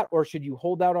do that? Or should you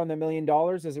hold out on the $1 million?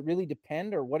 Does it really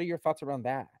depend? Or what are your thoughts around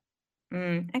that?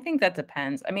 I think that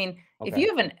depends. I mean, if Okay.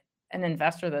 you have an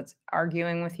investor that's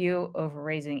arguing with you over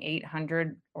raising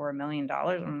 800 or $1 million,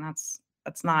 I mean,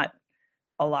 that's not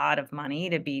a lot of money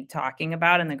to be talking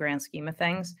about in the grand scheme of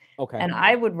things. Okay. And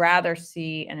I would rather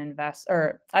see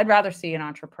I'd rather see an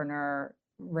entrepreneur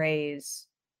raise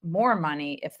more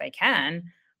money if they can,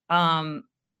 um,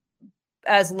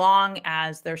 as long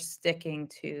as they're sticking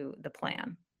to the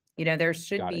plan. You know, there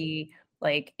should Got it. be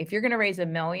like, if you're going to raise $1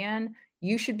 million,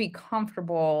 you should be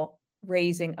comfortable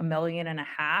raising $1.5 million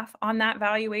on that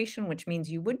valuation, which means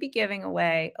you would be giving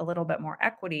away a little bit more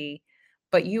equity.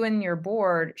 But you and your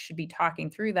board should be talking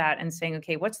through that and saying,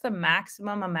 okay, what's the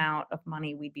maximum amount of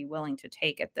money we'd be willing to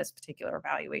take at this particular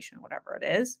valuation, whatever it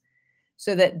is,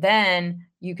 so that then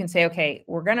you can say, okay,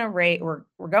 we're going to raise, we're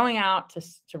going out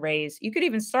to raise. You could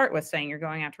even start with saying you're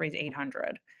going out to raise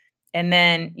 800, and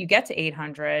then you get to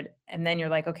 800, and then you're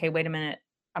like, okay, wait a minute,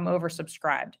 I'm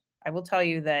oversubscribed. I will tell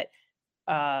you that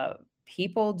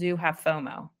people do have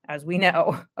FOMO, as we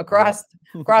know, across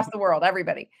the world,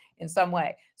 everybody in some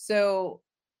way. So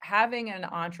having an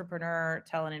entrepreneur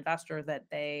tell an investor that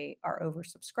they are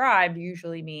oversubscribed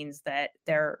usually means that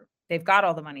they've got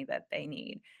all the money that they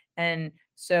need. And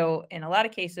so in a lot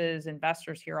of cases,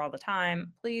 investors hear all the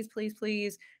time, please, please,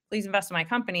 please, please invest in my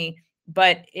company.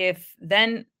 But if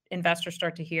then investors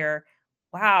start to hear,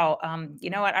 wow, you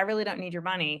know what, I really don't need your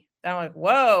money, then I'm like,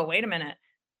 whoa, wait a minute,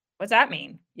 what's that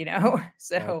mean? You know,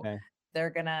 so Okay. they're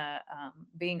gonna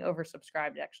being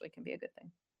oversubscribed actually can be a good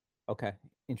thing. Okay.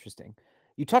 Interesting.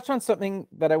 You touched on something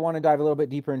that I want to dive a little bit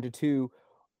deeper into too.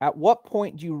 At what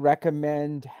point do you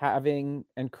recommend having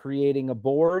and creating a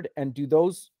board? And do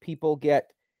those people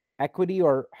get equity,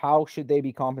 or how should they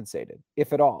be compensated,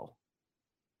 if at all?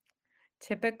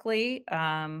 Typically,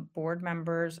 board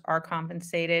members are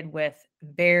compensated with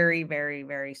very, very,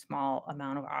 very small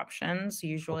amount of options,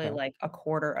 usually Okay. like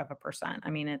 0.25%. I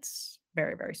mean, it's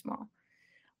very, very small.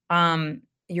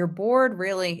 Your board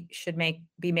really should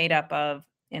be made up of,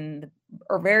 in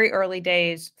the very early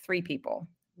days, 3 people.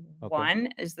 Okay. One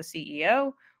is the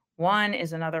CEO, one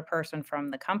is another person from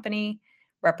the company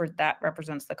that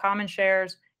represents the common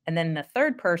shares, and then the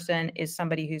third person is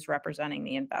somebody who's representing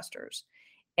the investors.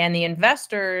 And the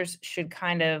investors should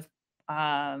kind of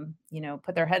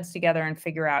put their heads together and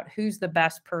figure out who's the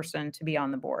best person to be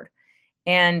on the board.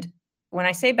 And when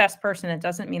I say best person, it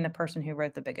doesn't mean the person who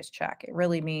wrote the biggest check. It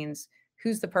really means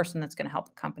who's the person that's going to help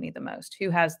the company the most, who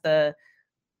has the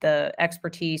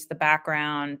expertise, the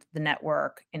background, the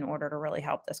network in order to really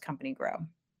help this company grow.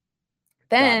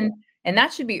 Then, and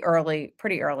that should be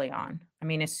pretty early on. I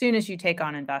mean, as soon as you take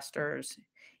on investors,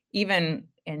 even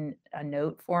in a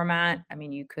note format, I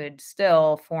mean, you could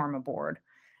still form a board.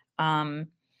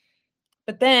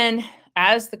 But then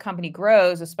as the company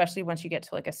grows, especially once you get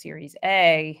to like a Series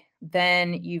A,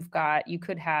 then you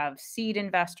could have seed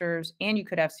investors and you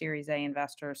could have Series A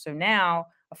investors. So now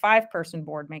a 5-person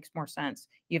board makes more sense.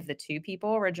 You have the 2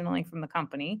 people originally from the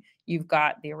company. You've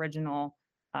got the original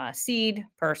seed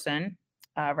person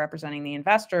representing the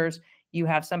investors. You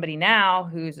have somebody now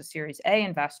who's a Series A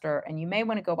investor, and you may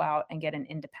want to go out and get an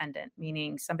independent,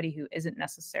 meaning somebody who isn't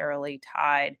necessarily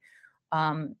tied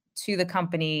to the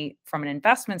company from an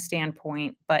investment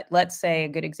standpoint. But let's say a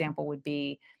good example would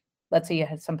be, let's say you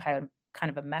had some kind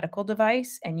of a medical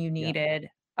device and you needed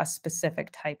a specific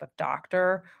type of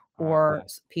doctor or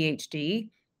PhD.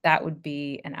 That would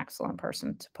be an excellent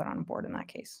person to put on board in that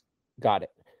case. Got it.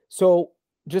 So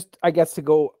just, I guess, to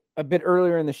go a bit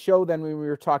earlier in the show, then when we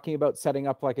were talking about setting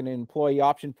up like an employee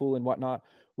option pool and whatnot,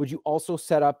 would you also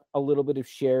set up a little bit of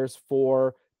shares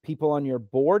for people on your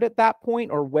board at that point,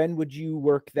 or when would you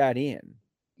work that in?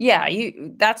 Yeah,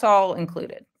 that's all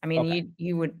included. I mean,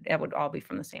 it would all be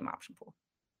from the same option pool.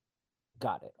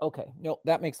 Got it. Okay. No,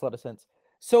 that makes a lot of sense.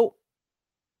 So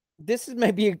this is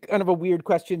maybe kind of a weird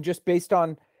question, just based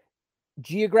on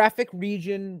geographic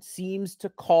region seems to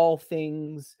call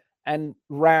things and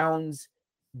rounds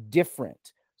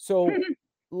different. So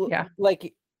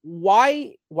like,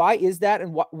 why is that?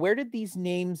 And where did these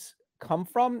names come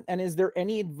from? And is there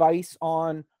any advice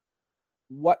on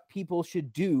what people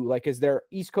should do? Like, is there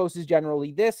East Coast is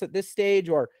generally this at this stage,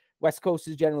 or West Coast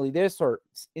is generally this, or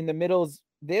in the middle is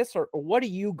this, or what do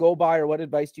you go by, or what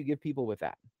advice do you give people with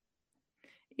that?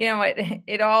 You know,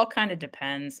 it all kind of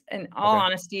depends. In all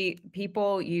honesty,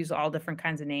 people use all different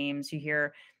kinds of names. You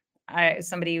hear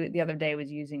somebody the other day was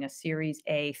using a Series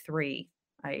A3.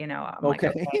 I'm like,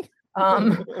 okay.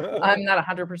 I'm not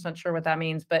 100% sure what that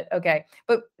means, but okay.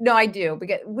 But no, I do.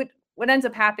 Because what ends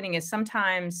up happening is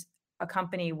sometimes a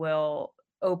company will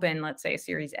open, let's say, a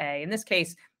Series A. In this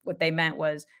case, what they meant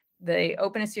was they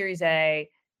open a Series A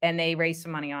and they raise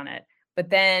some money on it. But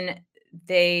then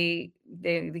they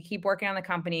keep working on the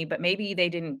company, but maybe they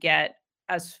didn't get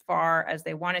as far as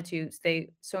they wanted to.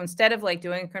 So instead of like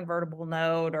doing a convertible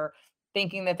note or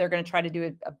thinking that they're going to try to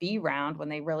do a B round when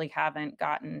they really haven't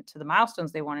gotten to the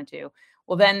milestones they wanted to,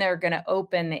 well, then they're going to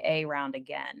open the A round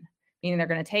again, meaning they're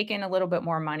going to take in a little bit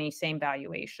more money, same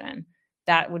valuation.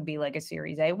 That would be like a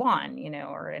Series A1,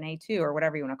 or an A2 or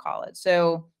whatever you want to call it.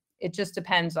 So it just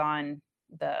depends on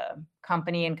the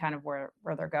company and kind of where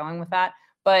they're going with that.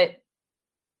 But,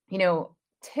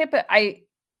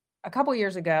 a couple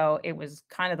years ago, it was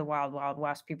kind of the wild, wild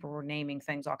west. People were naming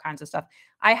things, all kinds of stuff.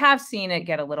 I have seen it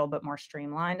get a little bit more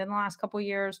streamlined in the last couple of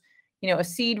years. A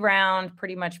seed round,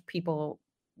 pretty much people,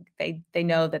 they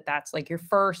know that that's like your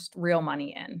first real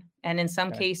money in. And in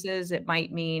some cases, it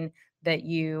might mean that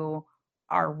you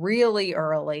are really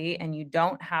early and you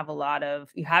don't have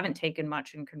you haven't taken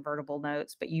much in convertible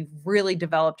notes, but you've really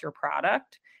developed your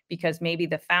product because maybe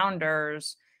the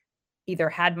founders either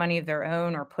had money of their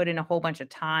own or put in a whole bunch of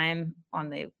time on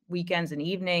the weekends and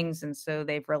evenings. And so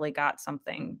they've really got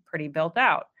something pretty built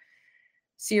out.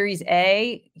 Series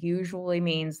A usually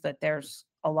means that there's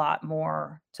a lot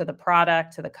more to the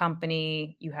product, to the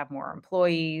company. You have more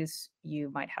employees.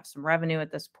 You might have some revenue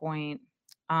at this point.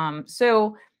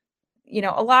 So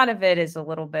a lot of it is a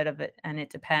little bit of it, and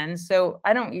it depends. So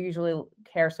I don't usually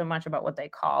care so much about what they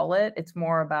call it. It's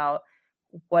more about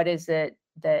what is it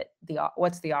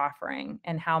what's the offering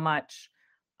and how much,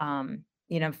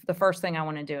 the first thing I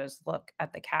want to do is look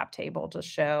at the cap table to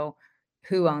show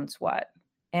who owns what.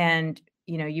 And,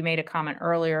 you made a comment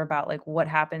earlier about like what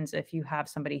happens if you have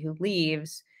somebody who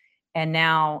leaves and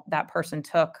now that person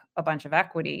took a bunch of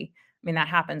equity. I mean, that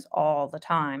happens all the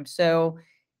time. So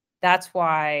that's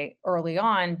why early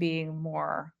on being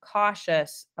more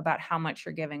cautious about how much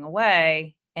you're giving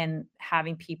away and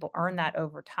having people earn that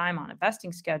over time on a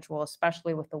vesting schedule,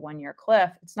 especially with the 1-year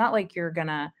cliff. It's not like you're going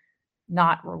to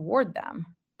not reward them,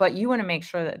 but you want to make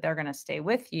sure that they're going to stay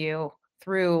with you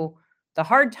through the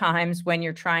hard times when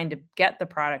you're trying to get the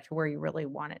product to where you really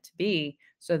want it to be,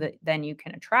 so that then you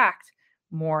can attract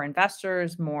more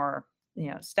investors, more,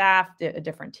 staff, a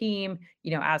different team,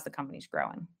 as the company's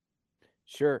growing.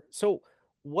 Sure. So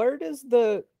where does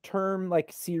the term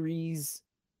like series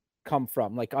come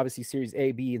from? Like obviously series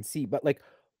A, B, and C, but like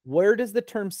where does the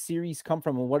term series come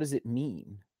from and what does it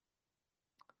mean?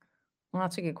 Well,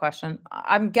 that's a good question.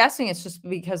 I'm guessing it's just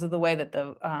because of the way that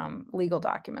the legal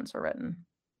documents are written.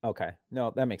 Okay.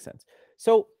 No, that makes sense.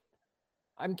 So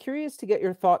I'm curious to get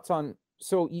your thoughts on,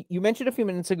 so you mentioned a few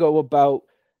minutes ago about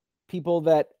people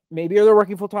that maybe they're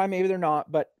working full time, maybe they're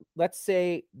not, but let's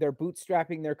say they're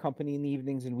bootstrapping their company in the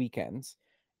evenings and weekends,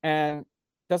 and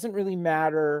doesn't really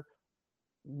matter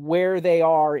where they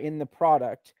are in the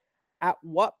product. At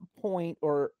what point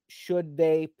or should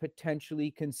they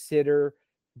potentially consider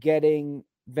getting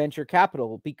venture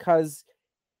capital? Because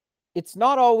it's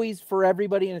not always for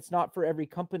everybody and it's not for every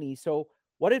company. So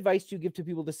what advice do you give to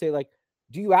people to say, like,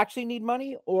 do you actually need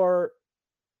money, or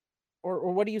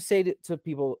what do you say to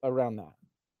people around that?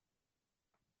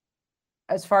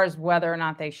 As far as whether or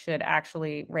not they should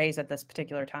actually raise at this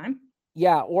particular time?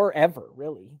 Yeah, or ever,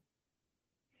 really.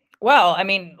 Well, I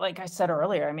mean, like I said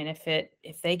earlier, I mean,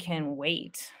 if they can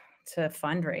wait to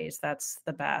fundraise, that's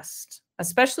the best,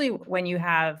 especially when you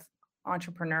have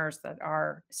entrepreneurs that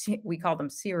are, we call them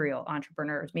serial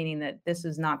entrepreneurs, meaning that this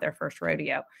is not their first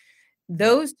rodeo.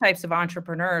 Those types of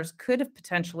entrepreneurs could have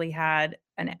potentially had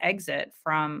an exit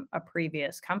from a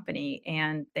previous company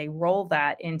and they roll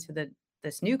that into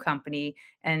this new company.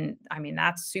 And I mean,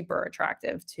 that's super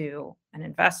attractive to an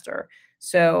investor.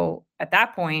 So at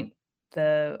that point,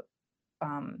 the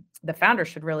founder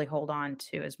should really hold on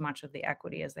to as much of the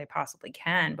equity as they possibly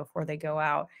can before they go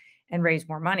out and raise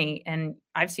more money. And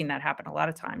I've seen that happen a lot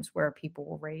of times where people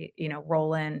will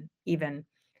roll in even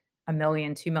 $1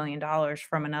 million, $2 million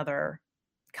from another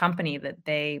company that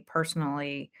they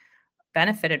personally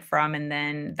benefited from. And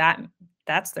then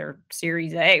that's their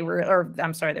Series A, or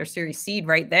I'm sorry, their Series Seed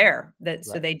right there.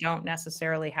 So they don't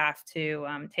necessarily have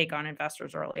to take on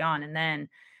investors early on. And then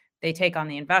they take on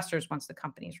the investors once the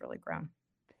company's really grown.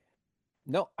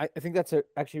 No, I think that's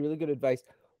actually really good advice.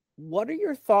 What are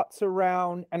your thoughts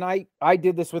around, and I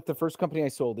did this with the first company I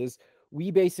sold, is we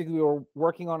basically were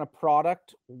working on a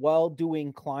product while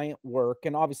doing client work.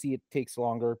 And obviously it takes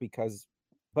longer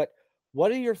but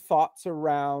what are your thoughts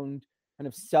around kind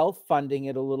of self-funding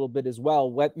it a little bit as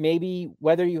well?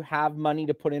 Whether you have money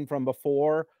to put in from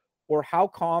before, or how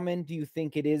common do you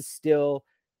think it is still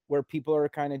where people are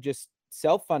kind of just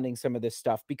self-funding some of this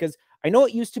stuff? Because I know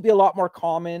it used to be a lot more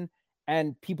common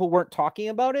and people weren't talking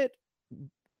about it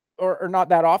or not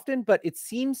that often, but it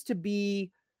seems to be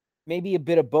maybe a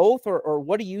bit of both, or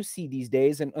what do you see these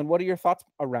days, and what are your thoughts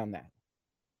around that?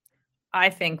 I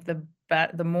think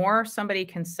the more somebody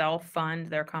can self-fund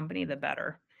their company, the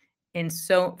better. And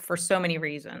so for so many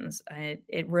reasons,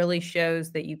 it really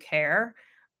shows that you care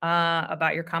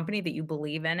about your company, that you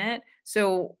believe in it.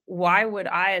 So why would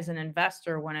I, as an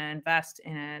investor, want to invest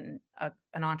in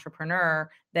an entrepreneur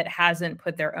that hasn't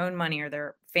put their own money or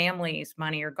their family's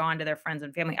money or gone to their friends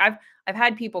and family? I've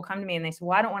had people come to me and they say,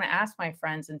 "Well, I don't want to ask my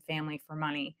friends and family for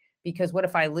money because what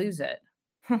if I lose it?"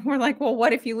 We're like, well,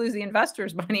 what if you lose the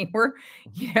investor's money?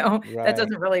 That Right.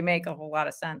 doesn't really make a whole lot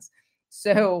of sense.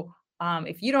 So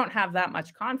if you don't have that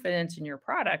much confidence in your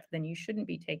product, then you shouldn't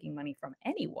be taking money from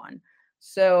anyone.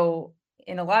 So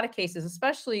in a lot of cases,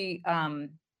 especially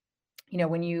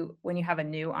when you have a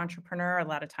new entrepreneur, a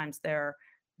lot of times they're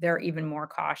even more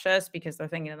cautious because they're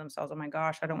thinking to themselves, oh my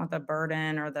gosh, I don't want the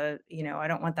burden or I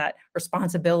don't want that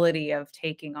responsibility of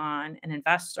taking on an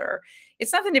investor.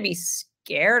 It's nothing to be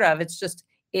scared of. It's just,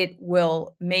 it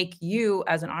will make you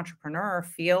as an entrepreneur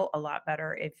feel a lot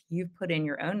better if you've put in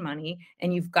your own money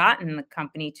and you've gotten the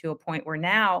company to a point where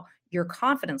now your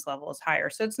confidence level is higher.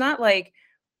 So it's not like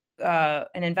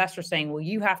an investor saying, well,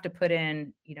 you have to put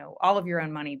in, all of your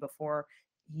own money before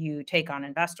you take on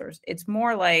investors. It's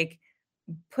more like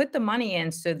put the money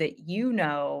in so that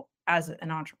as an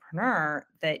entrepreneur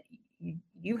that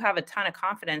you have a ton of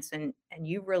confidence and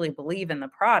you really believe in the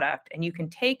product and you can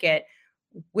take it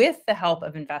with the help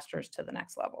of investors to the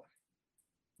next level.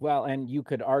 Well, and you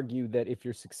could argue that if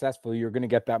you're successful, you're going to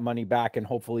get that money back, and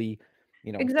hopefully,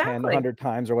 10, Exactly. 100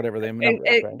 times or whatever the number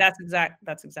is, right? That's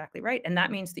exactly right. And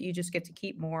that means that you just get to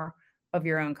keep more of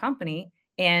your own company.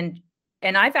 And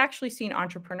I've actually seen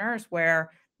entrepreneurs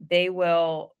where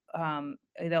they'll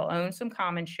own some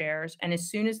common shares. And as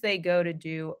soon as they go to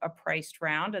do a priced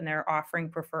round and they're offering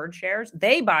preferred shares,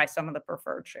 they buy some of the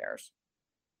preferred shares.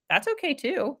 That's okay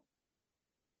too.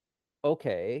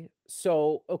 Okay.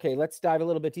 So, let's dive a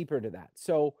little bit deeper into that.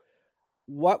 So,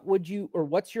 what's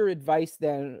your advice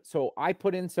then? So I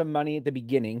put in some money at the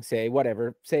beginning, say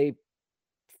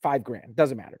 $5,000,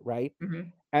 doesn't matter, right? Mm-hmm.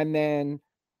 And then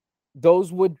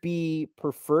those would be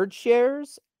preferred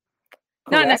shares?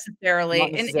 Not Correct? necessarily. Not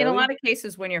In a necessarily? lot of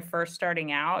cases, when you're first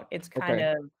starting out, it's kind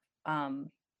Okay. of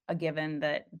a given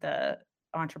that the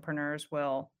entrepreneurs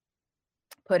will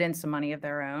put in some money of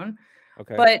their own.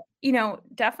 Okay. But,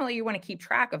 definitely you want to keep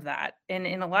track of that. And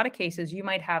in a lot of cases, you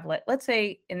might have, let's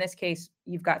say in this case,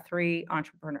 you've got three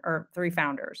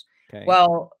founders. Okay.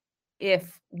 Well,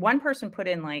 if one person put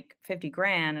in like 50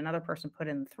 grand, another person put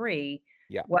in 3,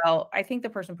 Yeah. well, I think the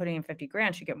person putting in 50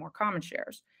 grand should get more common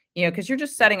shares, because you're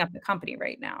just setting up the company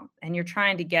right now and you're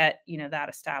trying to get, that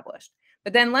established.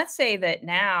 But then let's say that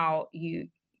now you've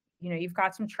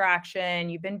got some traction,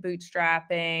 you've been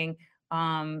bootstrapping,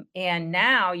 and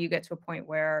now you get to a point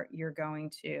where you're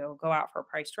going to go out for a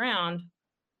priced round.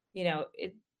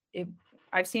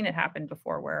 I've seen it happen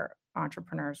before where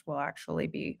entrepreneurs will actually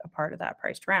be a part of that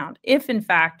priced round if in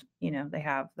fact, they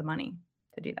have the money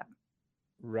to do that.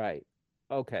 Right.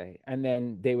 Okay. And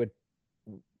then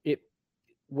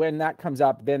when that comes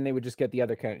up, then they would just get the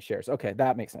other kind of shares. Okay,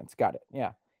 that makes sense. Got it.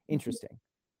 Yeah. Interesting.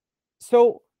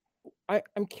 So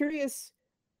I'm curious,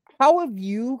 how have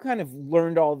you kind of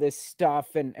learned all this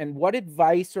stuff, and what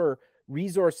advice or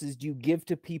resources do you give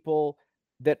to people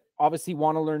that obviously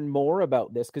want to learn more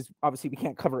about this? Because obviously we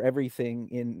can't cover everything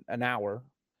in an hour.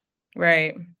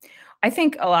 Right. I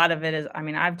think a lot of it is,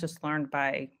 I've just learned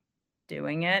by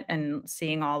doing it and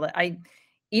seeing all that.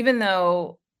 Even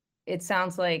though it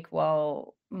sounds like,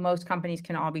 well, most companies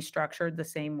can all be structured the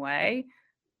same way,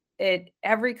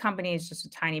 every company is just a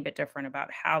tiny bit different about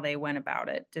how they went about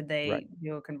it. Did they Right.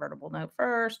 do a convertible note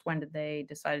first? When did they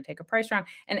decide to take a price round?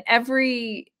 And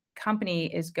every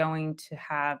company is going to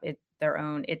have their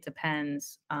own, it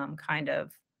depends kind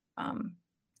of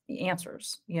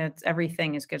answers.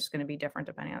 Everything is just going to be different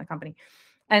depending on the company.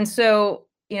 And so,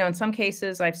 in some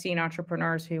cases, I've seen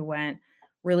entrepreneurs who went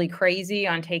really crazy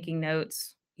on taking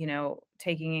notes,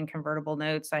 taking in convertible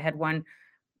notes. I had one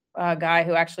guy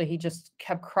who actually, he just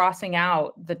kept crossing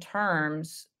out the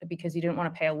terms because he didn't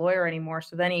want to pay a lawyer anymore.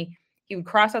 So then he would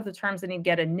cross out the terms and he'd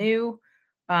get a new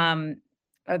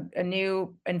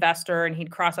investor, and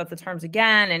he'd cross out the terms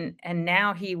again. And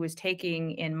now he was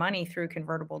taking in money through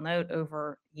convertible note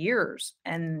over years.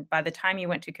 And by the time he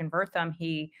went to convert them,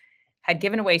 he had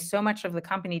given away so much of the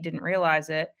company, didn't realize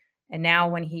it. And now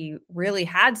when he really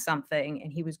had something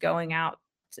and he was going out,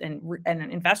 and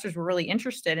investors were really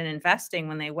interested in investing,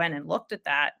 when they went and looked at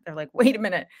that, they're like, wait a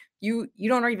minute, you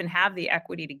don't even have the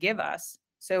equity to give us.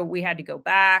 So we had to go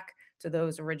back to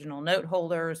those original note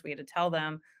holders. We had to tell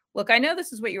them, look, I know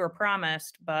this is what you were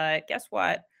promised, but guess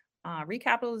what?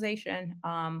 Recapitalization,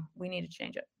 we need to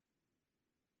change it.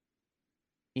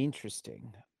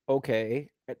 Interesting. Okay.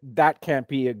 That can't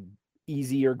be a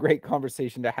easy or great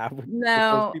conversation to have with those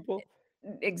No, people.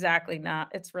 exactly not.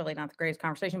 It's really not the greatest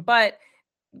conversation, but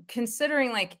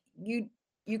considering like you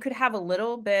could have a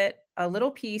little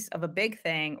piece of a big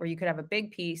thing, or you could have a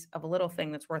big piece of a little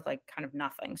thing that's worth like kind of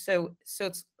nothing. So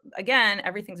it's, again,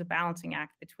 everything's a balancing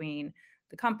act between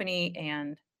the company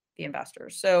and the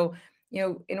investors. So,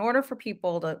 in order for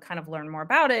people to kind of learn more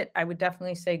about it, I would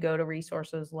definitely say go to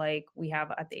resources like we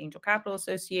have at the Angel Capital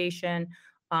Association.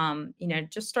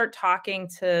 Just start talking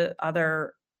to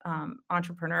other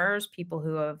entrepreneurs, people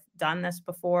who have done this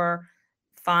before.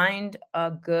 Find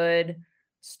a good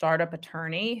startup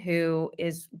attorney who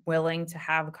is willing to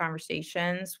have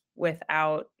conversations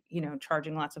without,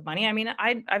 charging lots of money. I mean,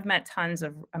 I've met tons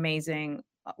of amazing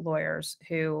lawyers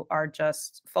who are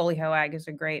just Foley Hoag is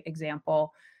a great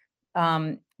example.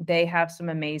 They have some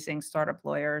amazing startup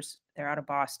lawyers. They're out of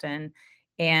Boston,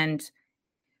 and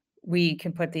we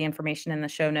can put the information in the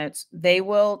show notes. They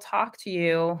will talk to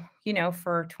you,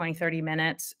 for 20, 30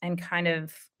 minutes and kind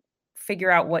of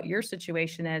figure out what your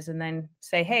situation is, and then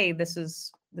say, hey, this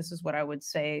is what I would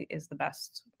say is the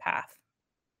best path.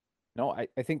 No,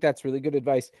 I think that's really good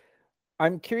advice.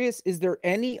 I'm curious, is there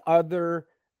any other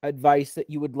advice that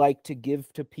you would like to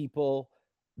give to people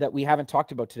that we haven't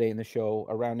talked about today in the show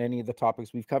around any of the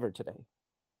topics we've covered today?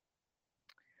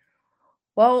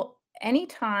 Well,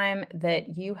 anytime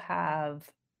that you have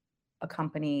a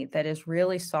company that is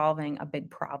really solving a big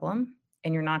problem,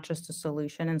 and you're not just a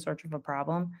solution in search of a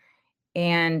problem,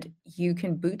 and you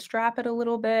can bootstrap it a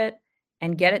little bit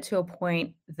and get it to a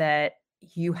point that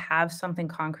you have something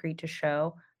concrete to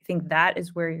show, I think that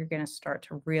is where you're going to start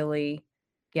to really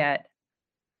get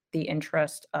the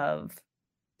interest of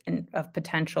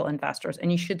potential investors.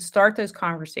 And you should start those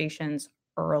conversations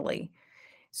early.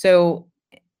 So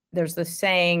there's this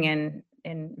saying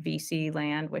in VC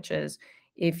land, which is,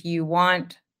 if you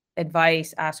want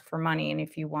advice, ask for money, and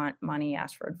if you want money,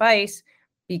 ask for advice,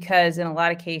 because in a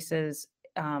lot of cases,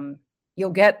 you'll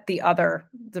get the other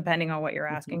depending on what you're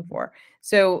asking for.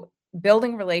 So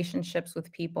building relationships with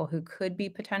people who could be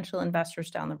potential investors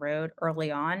down the road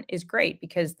early on is great,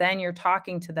 because then you're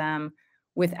talking to them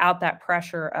without that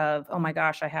pressure of, oh my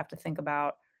gosh, I have to think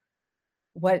about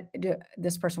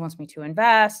this person wants me to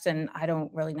invest, and I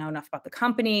don't really know enough about the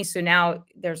company. So now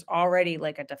there's already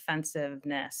like a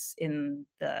defensiveness in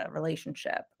the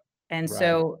relationship. And Right.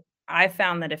 so I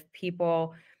found that if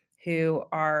people who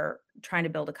are trying to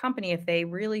build a company, if they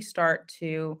really start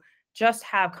to just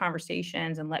have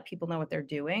conversations and let people know what they're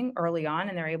doing early on,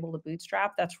 and they're able to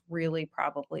bootstrap, that's really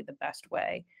probably the best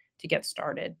way to get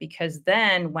started. Because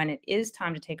then when it is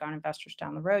time to take on investors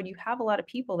down the road, you have a lot of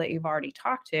people that you've already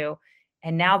talked to,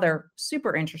 and now they're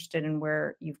super interested in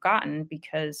where you've gotten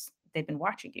because they've been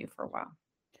watching you for a while.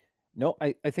 No,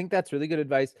 I think that's really good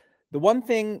advice. The one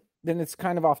thing, then it's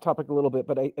kind of off topic a little bit,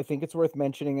 but I think it's worth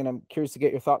mentioning, and I'm curious to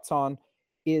get your thoughts on,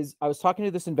 is I was talking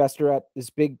to this investor at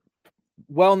this big,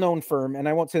 well-known firm, and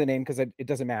I won't say the name because it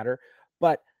doesn't matter.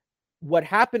 But what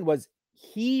happened was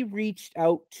he reached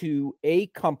out to a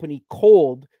company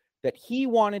cold that he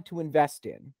wanted to invest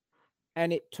in,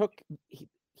 and it took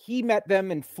he met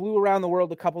them and flew around the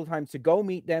world a couple of times to go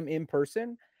meet them in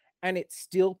person, and it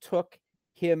still took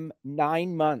him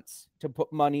 9 months to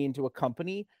put money into a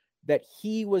company that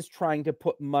he was trying to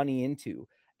put money into.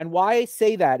 And why I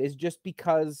say that is just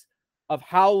because of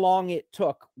how long it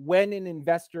took when an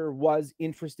investor was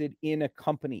interested in a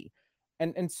company.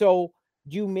 And so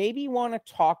do you maybe want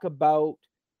to talk about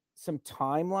some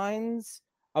timelines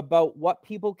about what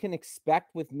people can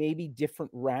expect with maybe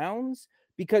different rounds?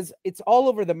 Because it's all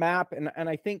over the map. And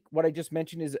I think what I just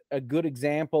mentioned is a good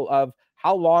example of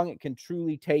how long it can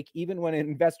truly take, even when an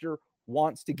investor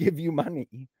wants to give you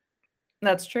money.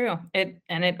 That's true.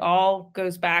 It all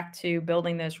goes back to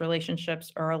building those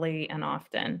relationships early and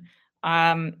often.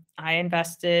 I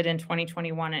invested in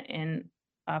 2021 in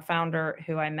a founder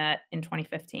who I met in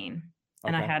 2015,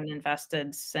 and I Okay. hadn't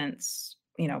invested since,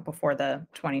 before the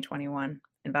 2021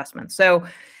 investment. So,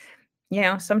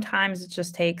 sometimes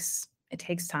it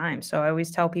takes time. So I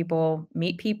always tell people,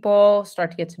 meet people,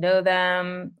 start to get to know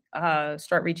them,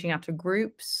 start reaching out to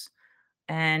groups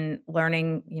and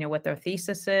learning, what their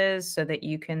thesis is, so that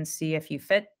you can see if you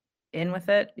fit in with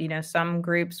it. Some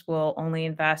groups will only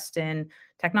invest in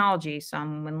technology,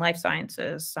 some in life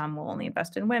sciences, some will only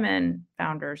invest in women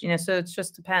founders. So it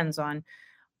just depends on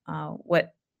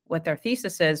what their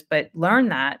thesis is. But learn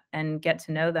that and get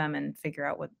to know them and figure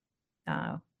out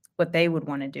what they would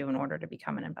want to do in order to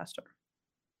become an investor.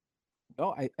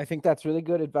 Oh, I think that's really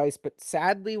good advice, but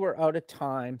sadly we're out of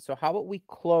time. So how about we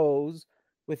close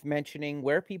with mentioning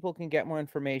where people can get more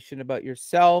information about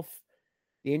yourself,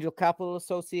 the Angel Capital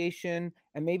Association,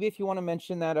 and maybe if you want to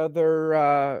mention that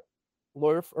other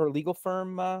lawyer or legal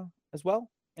firm as well,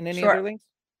 and any other Sure. links.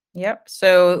 Yep.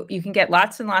 So you can get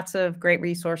lots and lots of great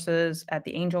resources at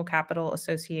the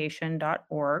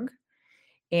angelcapitalassociation.org.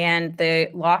 And the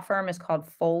law firm is called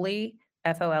Foley,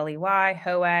 Foley,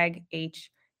 Hoag,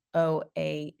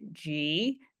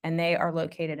 Hoag. And they are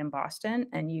located in Boston.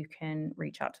 And you can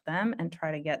reach out to them and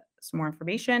try to get some more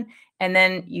information. And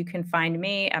then you can find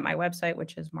me at my website,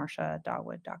 which is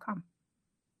marciadawood.com.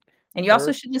 And you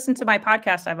also should listen to my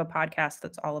podcast. I have a podcast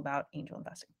that's all about angel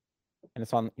investing. And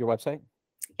it's on your website?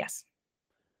 Yes.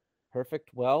 Perfect.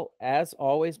 Well, as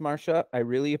always, Marcia, I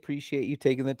really appreciate you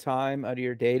taking the time out of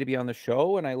your day to be on the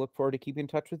show, and I look forward to keeping in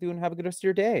touch with you, and have a good rest of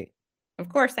your day. Of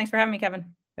course. Thanks for having me, Kevin.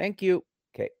 Thank you.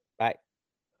 Okay, bye.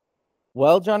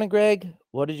 Well, John and Greg,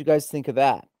 what did you guys think of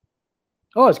that?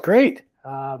 Oh, it's great.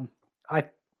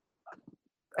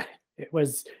 It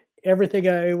was everything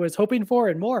I was hoping for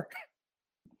and more.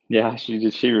 Yeah, she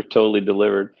totally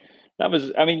delivered. That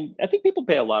was, I mean, I think people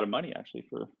pay a lot of money actually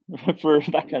for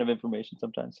that kind of information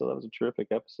sometimes. So that was a terrific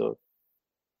episode.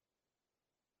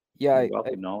 Yeah, Wealth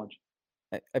of knowledge.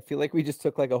 I feel like we just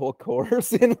took like a whole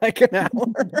course in like an hour.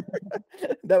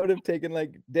 That would have taken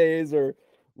like days or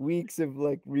weeks of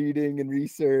like reading and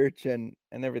research and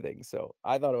everything. So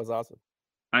I thought it was awesome.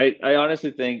 I honestly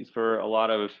think for a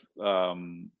lot of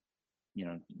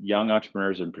young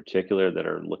entrepreneurs in particular that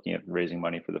are looking at raising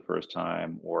money for the first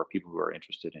time, or people who are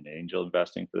interested in angel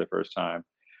investing for the first time,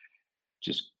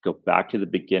 just go back to the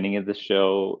beginning of the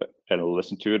show and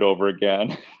listen to it over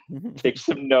again. Take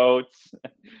some notes.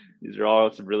 These are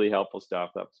all some really helpful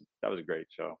stuff. That was a great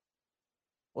show.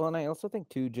 Well, and I also think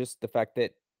too, just the fact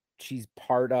that she's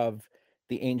part of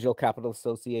the Angel Capital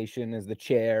Association as the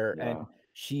chair, and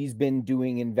she's been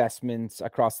doing investments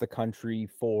across the country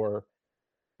for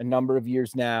a number of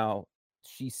years now.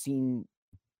 She's seen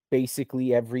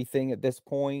basically everything at this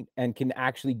point and can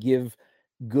actually give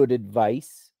good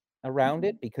advice around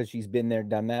it because she's been there,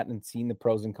 done that, and seen the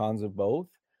pros and cons of both.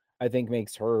 I think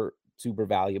makes her super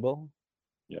valuable.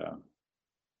 Yeah.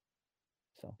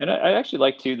 So, and I actually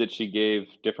like too that she gave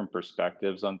different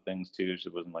perspectives on things too. She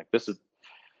wasn't like, this is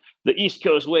the East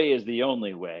Coast way is the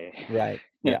only way. Right.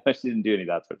 Yeah. She didn't do any of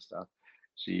that sort of stuff.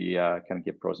 She kind of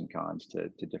gave pros and cons to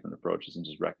different approaches and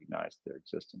just recognized their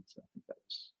existence. I think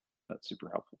that's super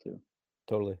helpful too.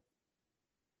 Totally.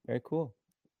 Very cool.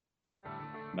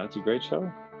 That's a great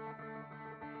show.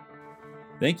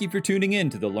 Thank you for tuning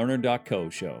in to the Learner.co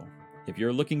show. If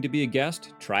you're looking to be a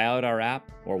guest, try out our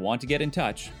app, or want to get in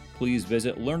touch, please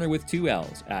visit Learner with 2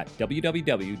 L's at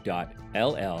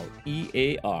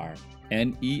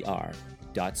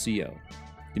www.llearner.co.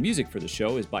 The music for the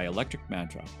show is by Electric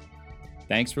Mantra.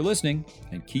 Thanks for listening,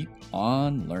 and keep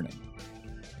on learning.